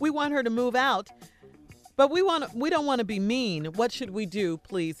 We want her to move out, but we don't want to be mean. What should we do?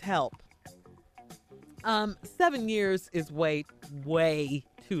 Please help. 7 years is way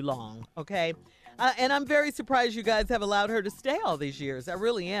too long, okay? And I'm very surprised you guys have allowed her to stay all these years. I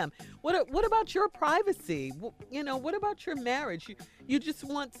really am. What about your privacy? What about your marriage? You just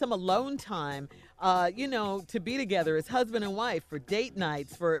want some alone time, to be together as husband and wife for date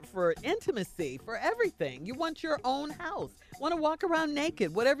nights, for intimacy, for everything. You want your own house. Want to walk around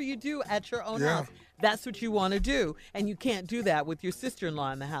naked, whatever you do at your own house. That's what you want to do, and you can't do that with your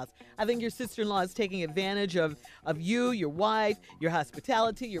sister-in-law in the house. I think your sister-in-law is taking advantage of you, your wife, your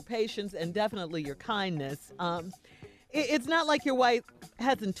hospitality, your patience, and definitely your kindness. It's not like your wife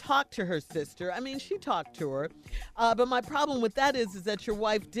hasn't talked to her sister. I mean, she talked to her. But my problem with that is that your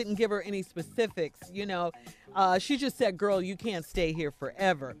wife didn't give her any specifics. She just said, girl, you can't stay here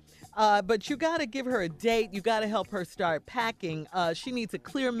forever. But you got to give her a date. You got to help her start packing. She needs a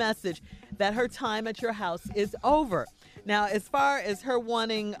clear message that her time at your house is over. Now, as far as her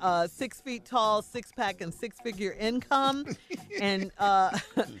wanting 6 feet tall, six-pack, and six-figure income, and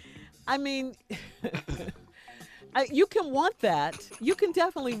I mean... You can want that. You can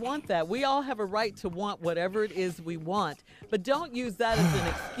definitely want that. We all have a right to want whatever it is we want. But don't use that as an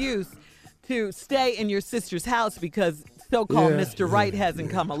excuse to stay in your sister's house because so-called Mr. Right hasn't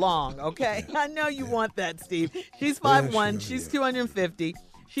come along, okay? I know you want that, Steve. She's 5'1", she's 250.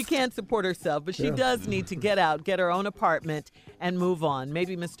 She can't support herself, but she does need to get out, get her own apartment, and move on.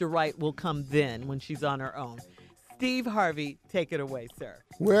 Maybe Mr. Right will come then when she's on her own. Steve Harvey, take it away, sir.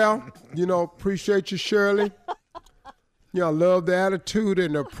 Well, appreciate you, Shirley. I love the attitude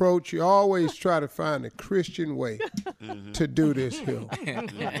and the approach. You always try to find a Christian way to do this here.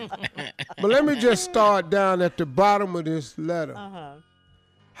 But let me just start down at the bottom of this letter.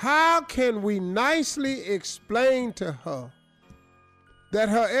 How can we nicely explain to her that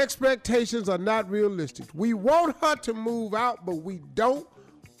her expectations are not realistic? We want her to move out, but we don't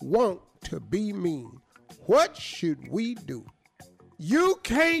want to be mean. What should we do? You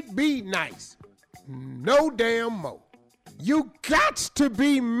can't be nice. No damn more. You got to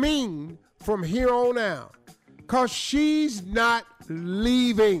be mean from here on out, because she's not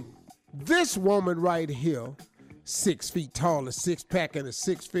leaving. This woman right here, 6 feet tall, a six-pack, and a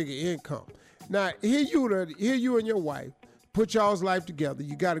six-figure income. Now, here you and your wife put y'all's life together.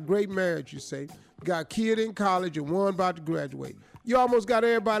 You got a great marriage, you say. You got a kid in college and one about to graduate. You almost got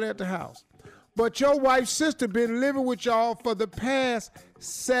everybody at the house. But your wife's sister been living with y'all for the past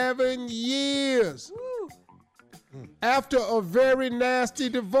 7 years. After a very nasty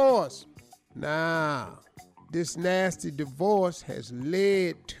divorce. Now, this nasty divorce has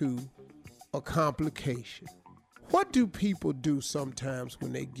led to a complication. What do people do sometimes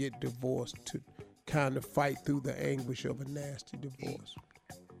when they get divorced to kind of fight through the anguish of a nasty divorce?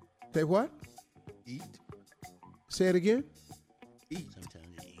 They what? Eat. Say it again? Eat.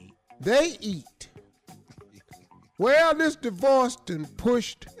 Sometimes they eat. They eat. Well, this divorce done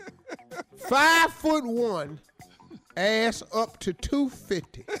pushed 5'1", ass up to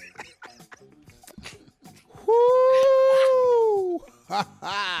 250. Whoo!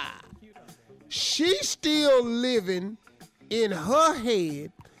 She's still living in her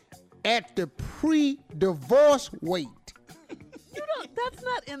head at the pre-divorce weight. That's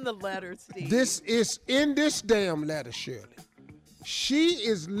not in the letter, Steve. This is in this damn letter, Shirley. She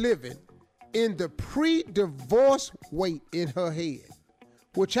is living in the pre-divorce weight in her head,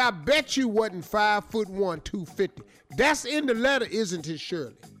 which I bet you wasn't 5'1", 250. That's in the letter, isn't it,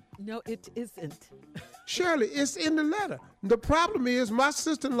 Shirley? No, it isn't. Shirley, it's in the letter. The problem is my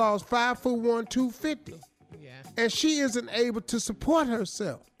sister-in-law is 5'1", 250. Yeah. And she isn't able to support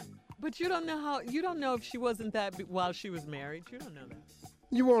herself. But you don't know if she wasn't that while she was married. You don't know that.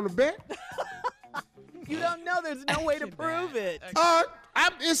 You want to bet? You don't know. There's no way to prove it.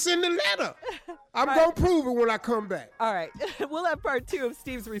 It's in the letter. I'm going to prove it when I come back. All right. We'll have part 2 of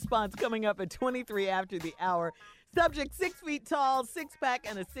Steve's response coming up at 23 after the hour. Subject, 6 feet tall, six-pack,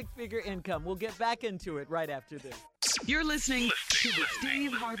 and a six-figure income. We'll get back into it right after this. You're listening to the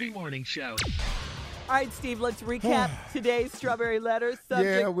Steve Harvey Morning Show. All right, Steve, let's recap today's Strawberry Letter.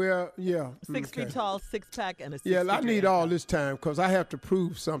 Subject, 6 feet tall, six-pack, and a six-figure I need income. all this time because I have to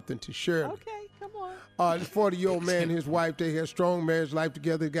prove something to Shirley. Okay, come on. This 40-year-old man and his wife, they had strong marriage life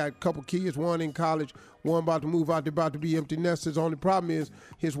together. They got a couple kids, one in college, one about to move out. They're about to be empty nesters. Only problem is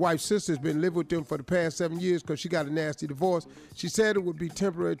his wife's sister's been living with them for the past 7 years because she got a nasty divorce. She said it would be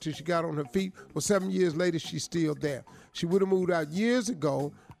temporary till she got on her feet. Well, 7 years later, she's still there. She would have moved out years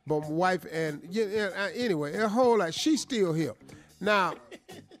ago, but my wife anyway, a whole lot. She's still here. Now,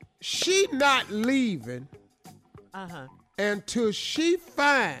 she not leaving until she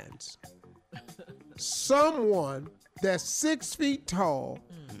finds someone that's 6 feet tall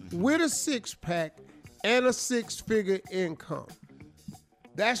with a six-pack and a six-figure income.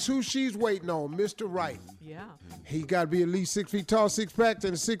 That's who she's waiting on, Mr. Right. Yeah. He got to be at least 6 feet tall, six-pack,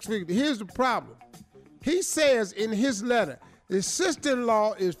 and a six-figure. Here's the problem. He says in his letter, his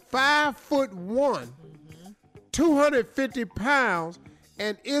sister-in-law is 5'1", 250 pounds,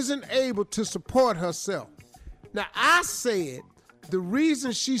 and isn't able to support herself. Now, I said the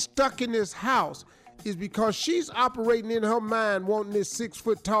reason she's stuck in this house is because she's operating in her mind wanting this 6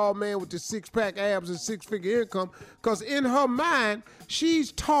 foot tall man with the six-pack abs and six-figure income, because in her mind,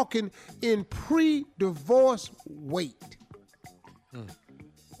 she's talking in pre-divorce weight.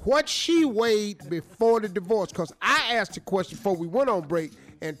 What she weighed before the divorce, because I asked the question before we went on break,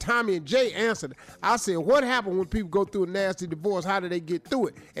 and Tommy and Jay answered it. I said, what happened when people go through a nasty divorce? How do they get through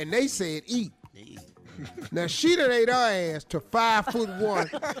it? And they said, eat. Now, she done ate her ass to 5'1",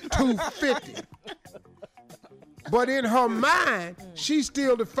 250. But in her mind, she's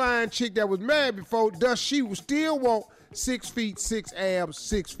still the fine chick that was married before, thus she would still want 6 feet, 6 abs,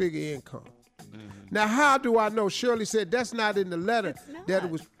 six-figure income. Now, how do I know? Shirley said that's not in the letter. That it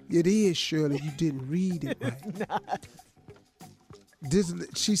was. It is, Shirley. You didn't read it right.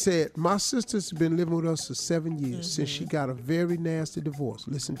 She said, my sister's been living with us for 7 years since she got a very nasty divorce.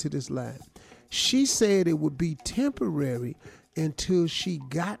 Listen to this line. She said it would be temporary until she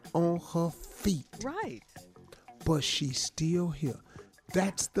got on her feet. Right. But she's still here.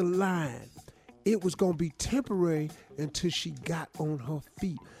 That's the line. It was going to be temporary until she got on her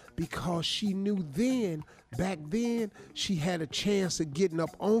feet, because she knew back then, she had a chance of getting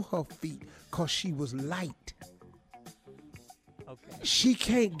up on her feet because she was light. Okay. She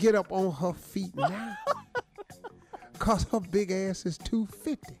can't get up on her feet now because her big ass is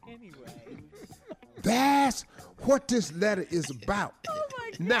 250. Anyway. That's what this letter is about. Oh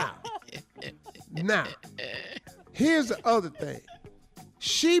my God. Now, here's the other thing.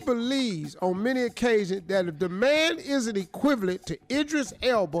 She believes on many occasions that if the man isn't equivalent to Idris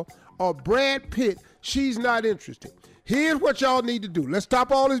Elba or Brad Pitt, she's not interested. Here's what y'all need to do. Let's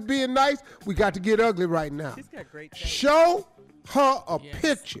stop all this being nice. We got to get ugly right now. She's got great taste. Show her a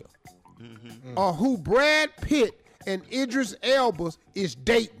picture of who Brad Pitt and Idris Elba is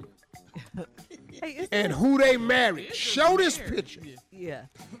dating. And who they married. Show this picture. Yeah.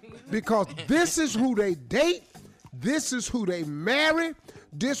 Because this is who they date. This is who they marry.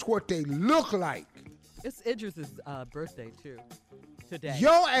 This what they look like. It's Idris's birthday, too, today.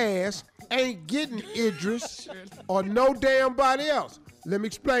 Your ass ain't getting Idris or no damn body else. Let me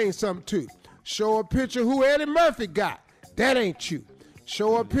explain something to you. Show a picture who Eddie Murphy got. That ain't you.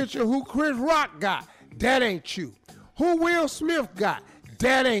 Show a picture who Chris Rock got. That ain't you. Who Will Smith got.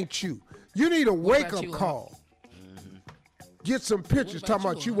 That ain't you. You need a wake-up call. Get some pictures talking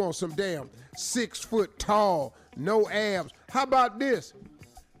about you want some damn 6 foot tall, no abs. How about this?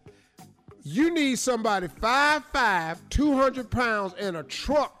 You need somebody 5'5", 200 pounds, and a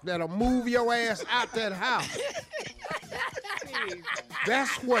truck that'll move your ass out that house.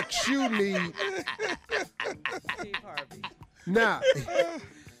 That's what you need. Steve Harvey. Now,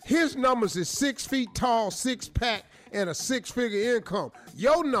 his numbers is 6 feet tall, six-pack, and a six-figure income.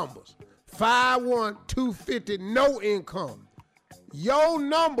 Your numbers, 5'1", 250, no income. Your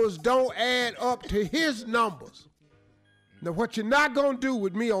numbers don't add up to his numbers. Now, what you're not going to do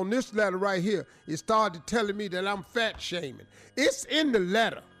with me on this letter right here is start telling me that I'm fat shaming. It's in the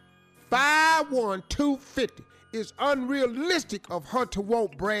letter. 5'1", 250. It's unrealistic of her to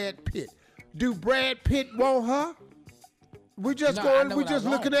want Brad Pitt. Do Brad Pitt want her? We just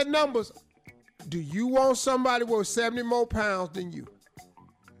looking at numbers. Do you want somebody with 70 more pounds than you?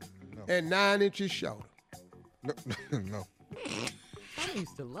 No. And 9 inches shorter? No. I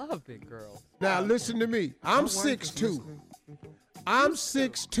used to love big girls. Now listen to me. I'm 6'2". I'm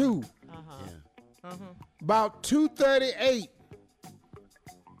 6'2". About 238.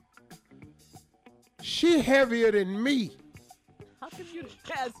 She heavier than me. How come you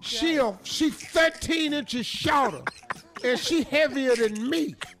ask Jay? She 13 inches shorter, and she heavier than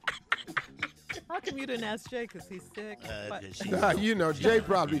me. How come you didn't ask Jay? Because he's sick. Nah, you know, Jay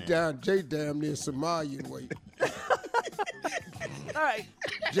probably down. Jay damn near Somalian weight. All right.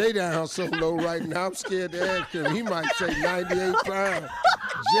 Jay down so low right now, I'm scared to ask him. He might say 98 pounds.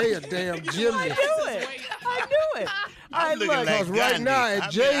 Jay a damn gymnast. I knew it. All right, look. Because right now, at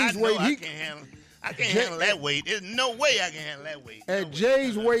Jay's weight, I can't handle that weight. There's no way I can handle that weight. At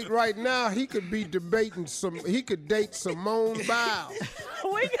Jay's weight right now, he could be debating he could date Simone Biles.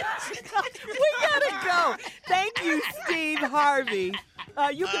 we gotta go. Thank you, Steve Harvey.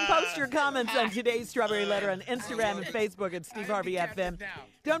 You can post your comments on today's Strawberry Letter on Instagram and Facebook at Steve Harvey FM.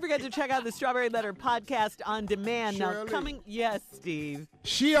 Don't forget to check out the Strawberry Letter podcast on demand. Now, yes, Steve.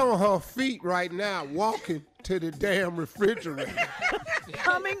 She on her feet right now, walking to the damn refrigerator.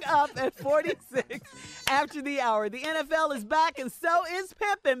 Coming up at 46 after the hour, the NFL is back, and so is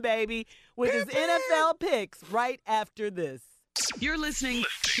Pimpin, baby, with his NFL picks right after this. You're listening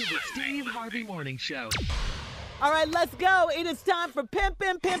to the Steve Harvey Morning Show. All right, let's go. It is time for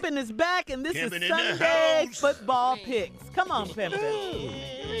Pimpin. Pimpin is back, and this Pimpin' is in the Sunday house. football picks. Come on, Pimpin.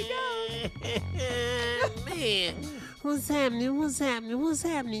 Here we go. Man, what's happening? What's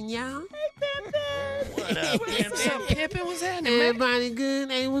happening, y'all? Hey, Pimpin. What up, Pimpin? Pimpin, what's happening, man? Everybody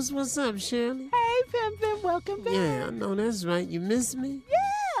good? Hey, what's up, Shirley? Hey, Pimpin. Welcome back. Yeah, I know that's right. You miss me?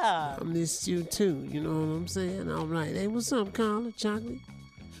 Yeah. I missed you, too. You know what I'm saying? All right. Hey, what's up, Carla? Chocolate?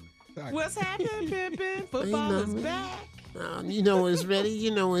 What's happening, Pimpin? Football is back. You know it's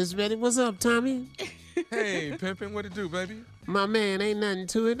ready. What's up, Tommy? Hey, Pimpin, what it do, baby? My man, ain't nothing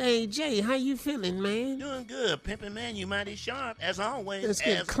to it. Hey, Jay, how you feeling, man? Doing good, Pimpin' man. You mighty sharp as always. Let's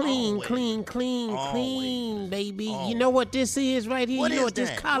get clean, baby. You know what this is right here? What you know is what this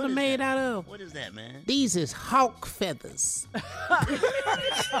that? collar What is made that? out of? What is that, man? These is hawk feathers.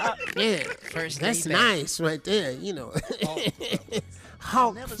 Yeah, that's nice right there. You know,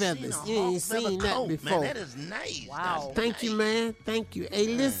 hawk feathers. You ain't seen that coat, before. Man, that is nice. Wow. Thank you, man. Thank you. Hey,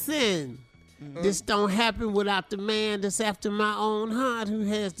 listen. This don't happen without the man that's after my own heart, who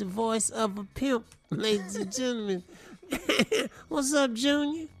has the voice of a pimp, ladies and gentlemen. What's up,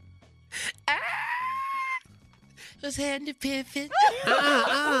 Junior? What's happening, Pimpin?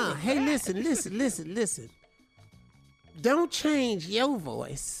 Hey, listen. Don't change your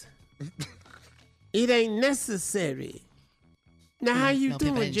voice. It ain't necessary. Now, how you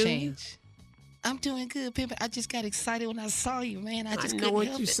doing, Pimpin, Junior? change. I'm doing good, Pimpin. I just got excited when I saw you, man. I just know couldn't what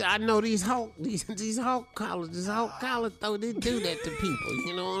help you it. said. I know these hawk collars, though, they do that to people.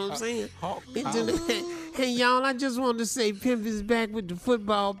 You know what I'm saying? They do that. Hey, y'all, I just wanted to say Pimp is back with the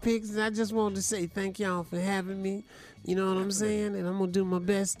football picks, and I just wanted to say thank y'all for having me. You know what I'm saying? And I'm going to do my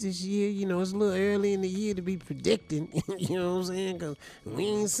best this year. You know, it's a little early in the year to be predicting. You know what I'm saying? Because we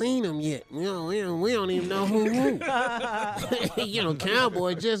ain't seen them yet. You know, we don't even know who. You know,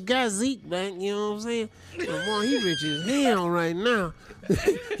 Cowboy just got Zeke back. You know what I'm saying? And boy, he rich as hell right now.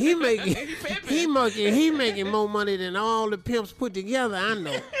 he making more money than all the pimps put together, I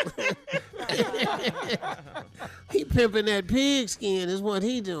know. He pimping that pigskin is what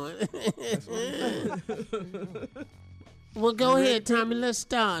he doing. Well, go ahead, Tommy. Let's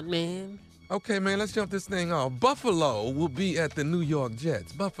start, man. Okay, man, let's jump this thing off. Buffalo will be at the New York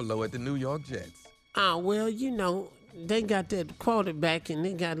Jets. Buffalo at the New York Jets. Well, you know, they got that quarterback and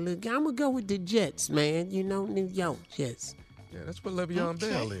they got a little. I'm going to go with the Jets, man. You know, New York Jets. Yeah, that's what Le'Veon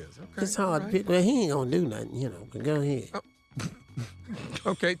Bell is. Okay, It's hard to pick. Well, he ain't going to do nothing, you know, but go ahead.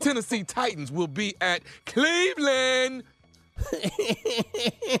 Okay, Tennessee Titans will be at Cleveland.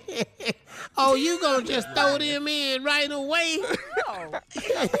 Oh, you gonna just throw them in right away?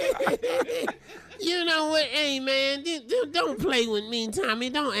 You know what? Hey, man, don't play with me,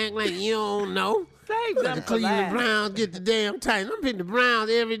 Tommy. Don't act like you don't know. Save Let them the for Cleveland last. Browns get the damn Titans. I'm picking the Browns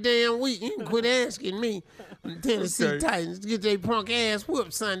every damn week. You can quit asking me. The Tennessee Titans get their punk ass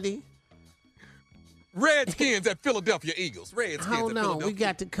whooped Sunday. Redskins at Philadelphia Eagles. Redskins Hold at on, Philadelphia. we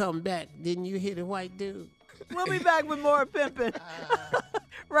got to come back. Didn't you hear the white dude? We'll be back with more Pimpin'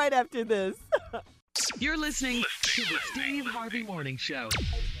 right after this. You're listening to the Steve Harvey Morning Show.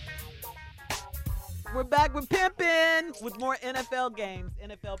 We're back with Pimpin' with more NFL games,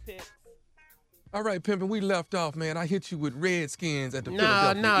 NFL picks. All right, Pimpin', we left off, man. I hit you with Redskins at the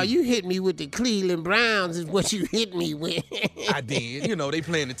Philadelphia. No, you hit me with the Cleveland Browns is what you hit me with. I did. You know, they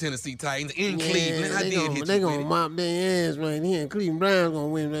playing the Tennessee Titans in Cleveland. I did hit you They with gonna it. mop their ass right here. Cleveland Browns gonna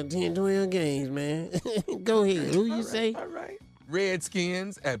win about 10, 12 games, man. Go ahead. Who you say? All right.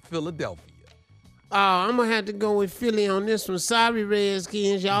 Redskins at Philadelphia. Oh, I'm gonna have to go with Philly on this one. Sorry,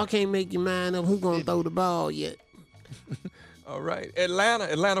 Redskins. Y'all can't make your mind up who gonna throw the ball yet. All right.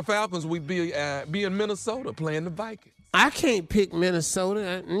 Atlanta Falcons will be in Minnesota playing the Vikings. I can't pick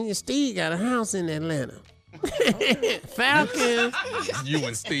Minnesota. Steve got a house in Atlanta. Falcons. You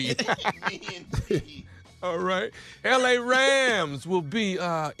and Steve. All right. L.A. Rams will be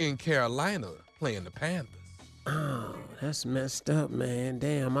in Carolina playing the Panthers. Oh, that's messed up, man.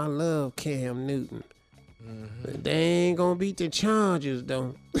 Damn, I love Cam Newton. But they ain't gonna beat the Chargers,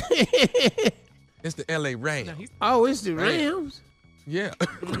 though. It's the L.A. Rams. Oh, it's the Rams? Yeah.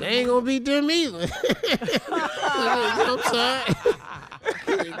 They ain't gonna beat them either. I'm sorry.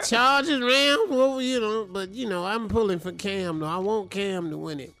 Chargers, Rams, well, but I'm pulling for Cam, though. I want Cam to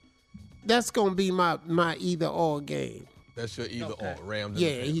win it. That's gonna be my either or game. That's your either or. Rams.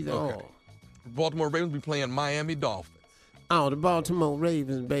 Yeah, either or. Baltimore Ravens be playing Miami Dolphins. Oh, the Baltimore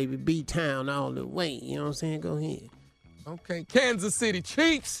Ravens, baby. B-Town all the way. You know what I'm saying? Go ahead. Okay. Kansas City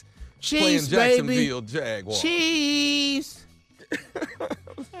Chiefs. Chiefs, playing baby. Jacksonville Jaguars. Chiefs.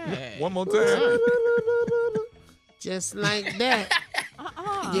 One more time. Just like that.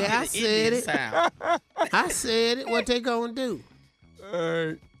 Yeah, I said it. I said it. What they gonna do?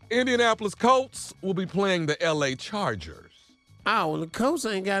 Indianapolis Colts will be playing the L.A. Chargers. Oh, well, the Colts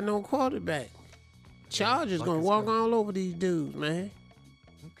ain't got no quarterback. Chargers gonna walk all over these dudes, man.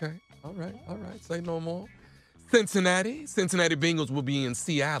 Okay. All right. Say no more. Cincinnati Bengals will be in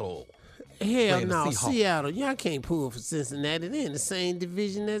Seattle. Hell no, Seattle. Y'all can't pull for Cincinnati. They're in the same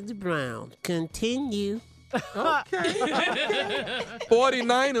division as the Browns. Continue. Okay.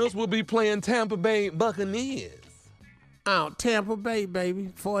 49ers will be playing Tampa Bay Buccaneers. Oh, Tampa Bay, baby.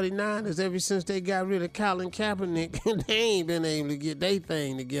 49ers, ever since they got rid of Colin Kaepernick, they ain't been able to get their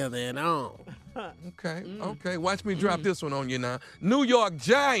thing together at all. Okay. Watch me drop this one on you now. New York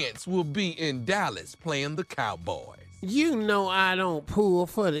Giants will be in Dallas playing the Cowboys. You know I don't pull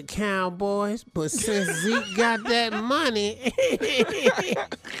for the Cowboys, but since Zeke got that money,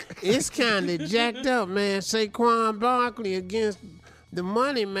 it's kind of jacked up, man. Saquon Barkley against the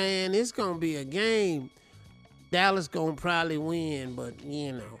money, man. It's going to be a game. Dallas going to probably win, but,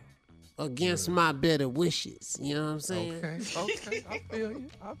 against my better wishes. You know what I'm saying? Okay. I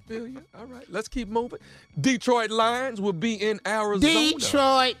feel you. All right, let's keep moving. Detroit Lions will be in Arizona.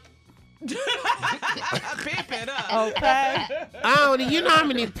 Detroit. Pimpin' up. Okay. You know how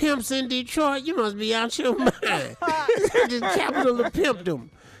many pimps in Detroit? You must be out your mind. The capital of pimpdom.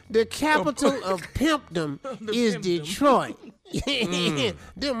 The capital of pimpdom is Detroit.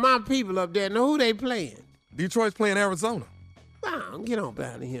 Them my people up there. Know who they playing? Detroit's playing Arizona. Wow, get on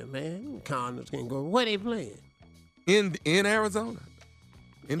out of here, man. Cardinals can go. Where they playing? In Arizona.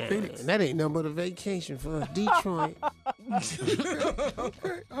 In Phoenix. That ain't nothing but a vacation for us. Detroit.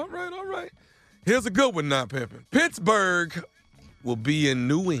 Okay, all right. Here's a good one now, Pimpin'. Pittsburgh will be in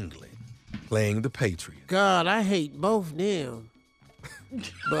New England playing the Patriots. God, I hate both them.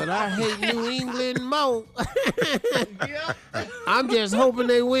 But I hate New England more. I'm just hoping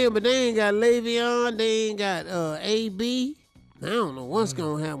they win, but they ain't got Le'Veon. They ain't got AB. I don't know what's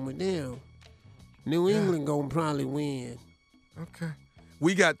going to happen with them. New England going to probably win. Okay.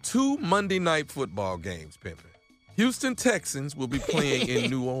 We got 2 Monday night football games, Pimpin'. Houston Texans will be playing in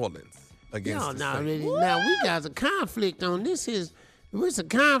New Orleans against the Saints. Now, we got a conflict on this. There's a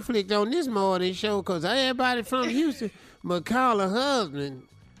conflict on this morning show because everybody from Houston but call her husband.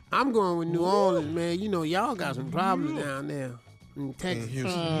 I'm going with New Orleans, man. You know, y'all got some problems down there in Texas.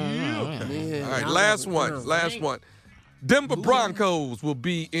 Okay. All right, last one. Denver Broncos will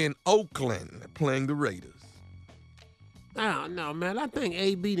be in Oakland playing the Raiders. Oh, no, man. I think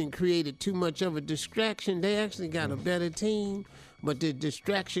AB done created too much of a distraction. They actually got a better team, but the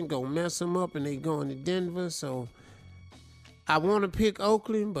distraction going to mess them up, and they going to Denver. So I want to pick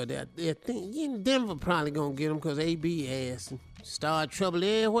Oakland, but I think Denver probably going to get them because AB ass start trouble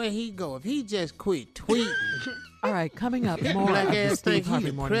everywhere he go. If he just quit tweeting. All right, coming up more Black of the ass Steve think he Harvey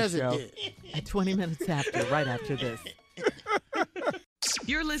the Morning president. Show at 20 minutes after, right after this.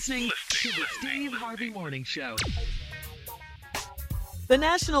 You're listening to the Steve Harvey Morning Show. The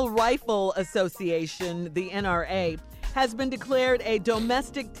National Rifle Association, the NRA, has been declared a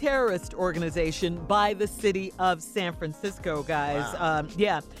domestic terrorist organization by the city of San Francisco, guys. Wow.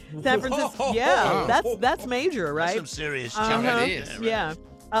 San Francisco. Yeah, that's major, right? That's some serious It shit. Yeah.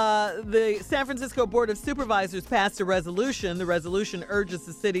 The San Francisco Board of Supervisors passed a resolution. The resolution urges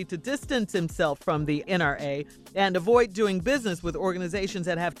the city to distance himself from the NRA and avoid doing business with organizations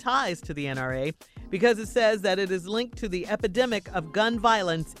that have ties to the NRA because it says that it is linked to the epidemic of gun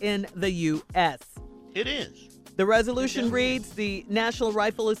violence in the U.S. It is. The resolution reads, the National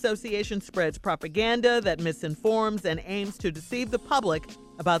Rifle Association spreads propaganda that misinforms and aims to deceive the public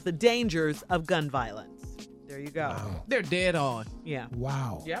about the dangers of gun violence. There you go. Wow. They're dead on. Yeah.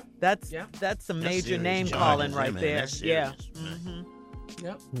 Wow. Yep. That's some major name calling right there. Yeah. Mm-hmm.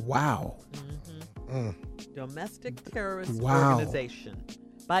 Yep. Wow. Domestic terrorist Wow. organization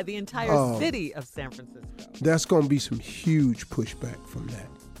by the entire city of San Francisco. That's going to be some huge pushback from that.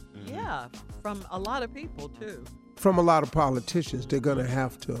 Yeah, from a lot of people too. From a lot of politicians, they're going to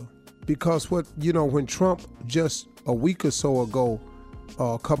have to, because when Trump just a week or so ago,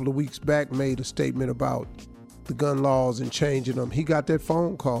 a couple of weeks back, made a statement about the gun laws and changing them, he got that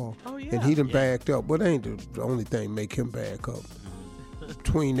phone call and he done backed up. But ain't the only thing make him back up.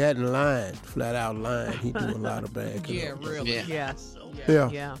 Between that and lying, flat out lying, he do a lot of backing up. Really.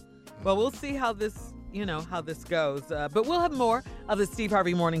 Yeah. Well, we'll see how this goes. But we'll have more of the Steve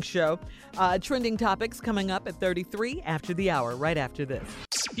Harvey Morning Show. Trending topics coming up at 33 after the hour, right after this.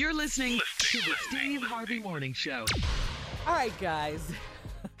 You're listening to the Steve Harvey Morning Show. All right, guys.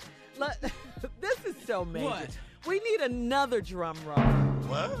 This is so major. What? We need another drum roll.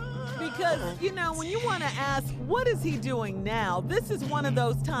 What? Because, when you want to ask, what is he doing now? This is one of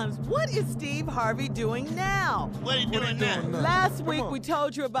those times. What is Steve Harvey doing now? What are you doing now? Last week, we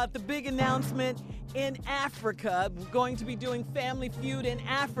told you about the big announcement in Africa. We're going to be doing Family Feud in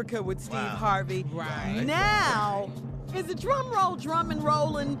Africa with Steve Harvey. Right. Now, is the drum roll drumming,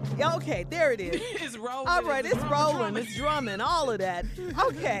 rolling? Okay, there it is. It's rolling. All right, it's rolling, drumming. it's drumming, all of that.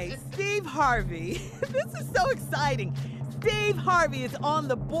 Okay, Steve Harvey. This is so exciting. Steve Harvey is on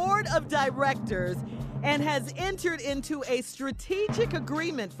the board of directors and has entered into a strategic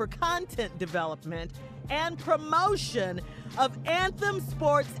agreement for content development and promotion of Anthem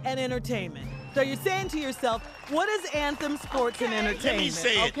Sports and Entertainment. So you're saying to yourself, what is Anthem Sports and Entertainment? Let me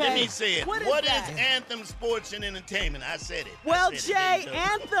say it. Okay? Let me say it. What is Anthem Sports and Entertainment? I said it. Well, Jay,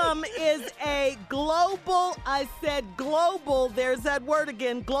 Anthem is a global, there's that word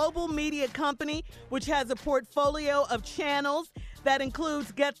again, global media company, which has a portfolio of channels that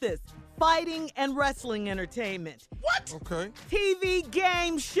includes, get this, fighting and wrestling entertainment. What? Okay. TV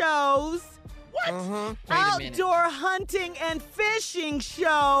game shows. What? Outdoor hunting and fishing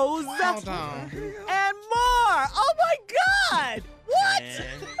shows. Hold on. And more. Oh, my God. What?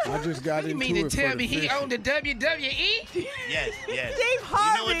 I just got You into mean to it tell for me the he fishing. owned the WWE? Yes. Steve Harvey.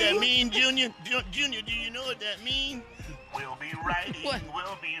 You know what that means, Junior? Junior, do you know what that means? We'll be writing. What?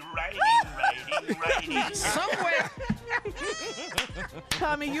 We'll be writing. Somewhere.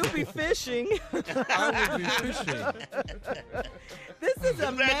 Tommy, you be fishing. I will be fishing. This is amazing,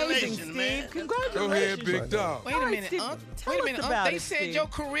 Congratulations, Steve. man. Congratulations. Go ahead, big dog. Wait All a right, minute, Steve, Unc. tell Wait a us minute, about Unc. They it, said Steve. your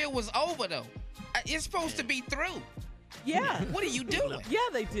career was over, though. It's supposed to be through. Yeah. What are you doing? Yeah,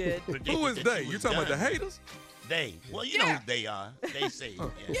 they did. Who is they? You talking about the haters? They. Well, you know who they are. They say.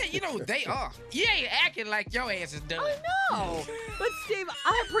 Yeah, you know who they are. You ain't acting like your ass is done. I know. But, Steve,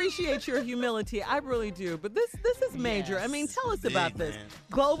 I appreciate your humility. I really do. But this is major. I mean, tell us about this. Man.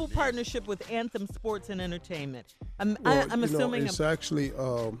 Global partnership with Anthem Sports and Entertainment. I'm Well, assuming. it's actually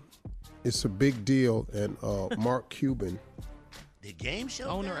it's a big deal, and Mark Cuban The game show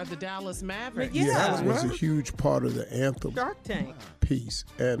Owner of the Dallas Mavericks. Yeah. was a huge part of the Anthem Shark Tank. piece,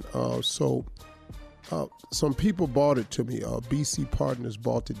 and so some people bought it to me. BC Partners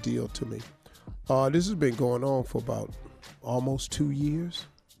bought the deal to me. This has been going on for about almost 2 years.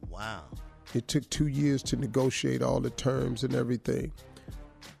 Wow. It took 2 years to negotiate all the terms and everything.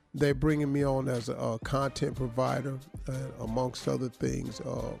 They're bringing me on as a content provider, amongst other things,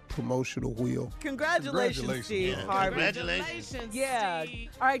 promotional wheel. Congratulations, Steve Yeah, Harvey. congratulations. Yeah. Steve.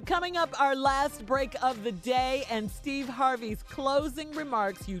 All right, coming up, our last break of the day and Steve Harvey's closing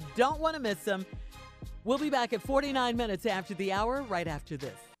remarks. You don't want to miss them. We'll be back at 49 minutes after the hour, right after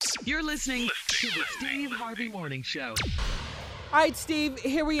this. You're listening to the Steve Harvey Morning Show. All right, Steve,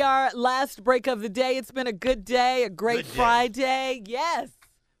 here we are, last break of the day. It's been a good day, a great Friday. Yes.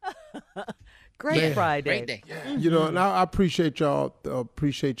 Great Friday. Great day. You know, and I appreciate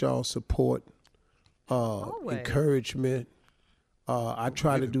y'all support, Always. encouragement. I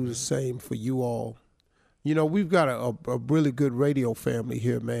try to do the same for you all. You know, we've got a really good radio family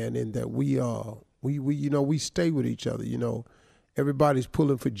here, man, in that we stay with each other. You know, everybody's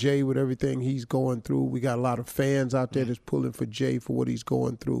pulling for Jay with everything he's going through. We got a lot of fans out there that's pulling for Jay for what he's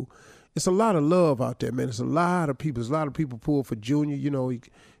going through. it's a lot of love out there, man. It's a lot of people. There's a lot of people pull for Junior. You know,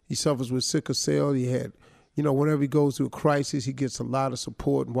 he suffers with sickle cell. He had, you know, whenever he goes through a crisis, he gets a lot of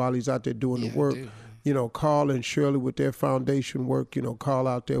support. And while he's out there doing the work, you know, Carl and Shirley with their foundation work, you know, Carl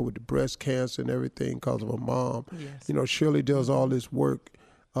out there with the breast cancer and everything because of her mom. Yes. You know, Shirley does all this work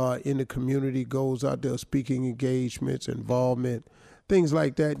in the community, goes out there speaking engagements, involvement, things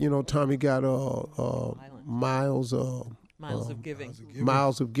like that. You know, Tommy got Miles of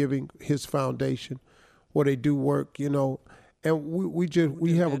Giving, his foundation, where they do work, you know. And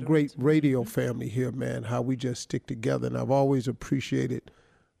we have a great radio family here, man, how we just stick together. And I've always appreciated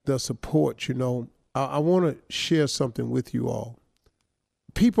the support, you know. I want to share something with you all.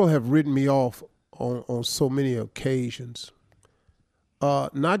 People have written me off on so many occasions.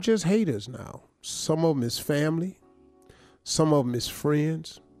 Not just haters now. Some of them is family. Some of them is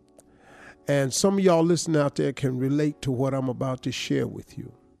friends. And some of y'all listening out there can relate to what I'm about to share with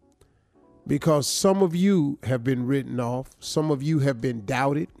you. Because some of you have been written off. Some of you have been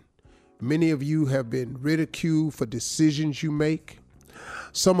doubted. Many of you have been ridiculed for decisions you make.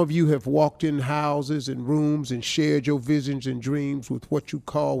 Some of you have walked in houses and rooms and shared your visions and dreams with what you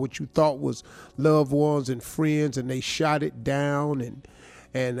thought was loved ones and friends, and they shot it down,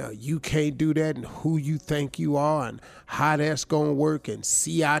 and you can't do that, and who you think you are and how that's going to work, and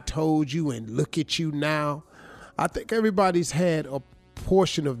see, I told you, and look at you now. I think everybody's had a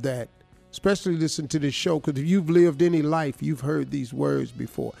portion of that, especially listen to this show, because if you've lived any life, you've heard these words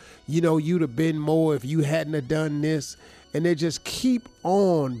before. You know, you'd have been more if you hadn't have done this. And they just keep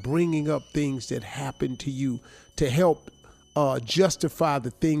on bringing up things that happened to you to help justify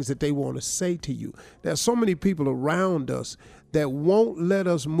the things that they want to say to you. There's so many people around us that won't let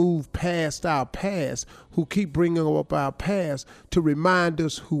us move past our past, who keep bringing up our past to remind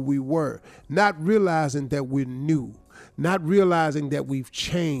us who we were, not realizing that we're new, not realizing that we've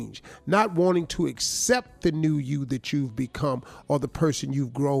changed, not wanting to accept the new you that you've become or the person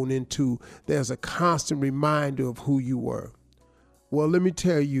you've grown into. There's a constant reminder of who you were. Well, let me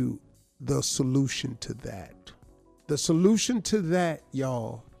tell you the solution to that. The solution to that,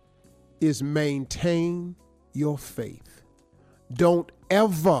 y'all, is maintain your faith. Don't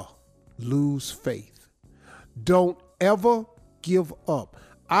ever lose faith. Don't ever give up.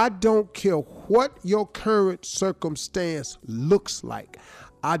 I don't care what your current circumstance looks like.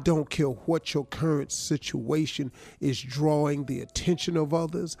 I don't care what your current situation is drawing the attention of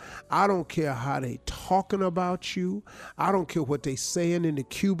others. I don't care how they talking about you. I don't care what they saying in the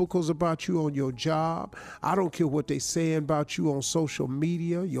cubicles about you on your job. I don't care what they saying about you on social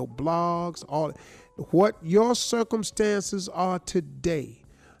media, your blogs, all what your circumstances are today.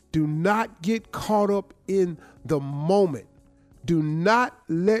 Do not get caught up in the moment. Do not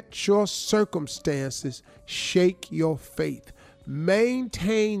let your circumstances shake your faith.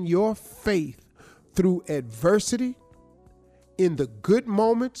 Maintain your faith through adversity, in the good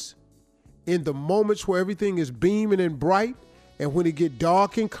moments, in the moments where everything is beaming and bright, and when it get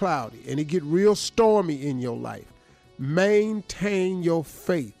dark and cloudy and it get real stormy in your life. Maintain your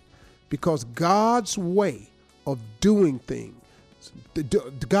faith, because God's way of doing things,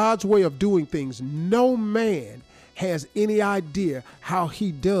 no man has any idea how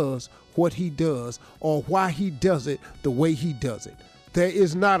he does what he does or why he does it the way he does it. There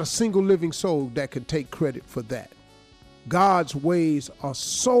is not a single living soul that can take credit for that. God's ways are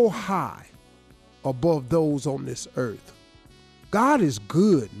so high above those on this earth. God is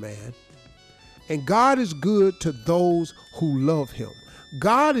good, man. And God is good to those who love him.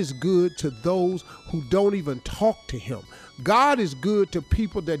 God is good to those who don't even talk to him. God is good to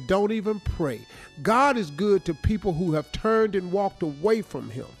people that don't even pray. God is good to people who have turned and walked away from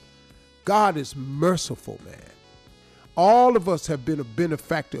him. God is merciful, man. All of us have been a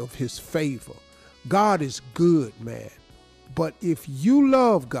benefactor of his favor. God is good, man. But if you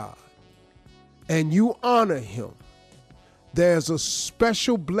love God and you honor him, there's a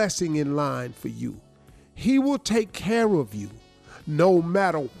special blessing in line for you. He will take care of you no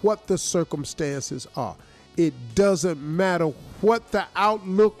matter what the circumstances are. It doesn't matter what the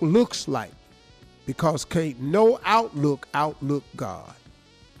outlook looks like, because can't no outlook God.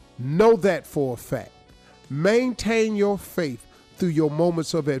 Know that for a fact. Maintain your faith through your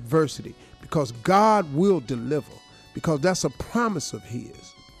moments of adversity, because God will deliver, because that's a promise of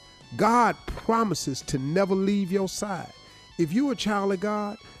his. God promises to never leave your side. If you're a child of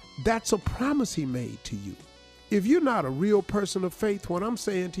God, that's a promise he made to you. If you're not a real person of faith, what I'm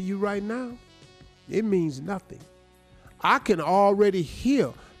saying to you right now, it means nothing. I can already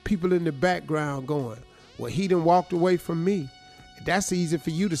hear people in the background going, well, he done walked away from me. that's easy for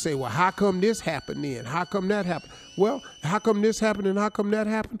you to say, well, how come this happened then? How come that happened? Well, how come this happened and how come that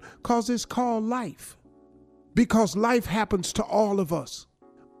happened? Because it's called life. Because life happens to all of us.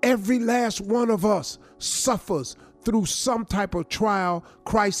 Every last one of us suffers through some type of trial,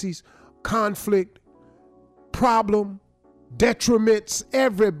 crisis, conflict, problem, detriments.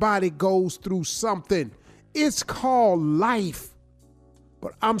 Everybody goes through something. It's called life.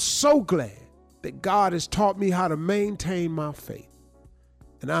 But I'm so glad that God has taught me how to maintain my faith.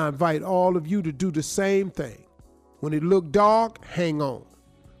 And I invite all of you to do the same thing. When it look dark, hang on.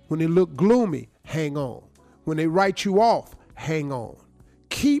 When it look gloomy, hang on. When they write you off, hang on.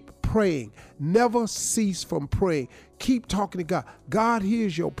 Keep praying. Never cease from praying. Keep talking to God. God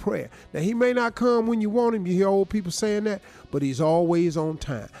hears your prayer. Now, he may not come when you want him. You hear old people saying that, but he's always on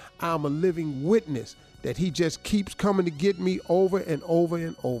time. I'm a living witness that he just keeps coming to get me over and over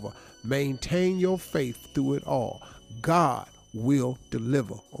and over. Maintain your faith through it all. God will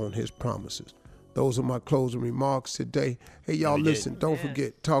deliver on his promises. Those are my closing remarks today. Hey, y'all, listen, don't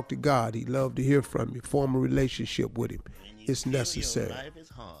forget, talk to God. He'd love to hear from you. Form a relationship with him. It's necessary. Life is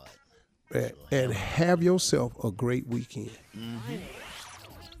hard. And have yourself a great weekend. Mm-hmm.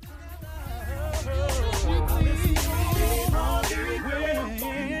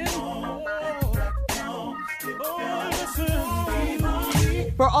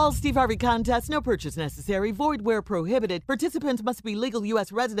 For all Steve Harvey contests, no purchase necessary, void where prohibited. Participants must be legal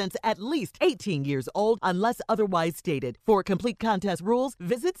U.S. residents at least 18 years old unless otherwise stated. For complete contest rules,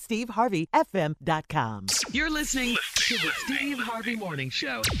 visit SteveHarveyFM.com. You're listening to the Steve Harvey Morning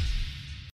Show.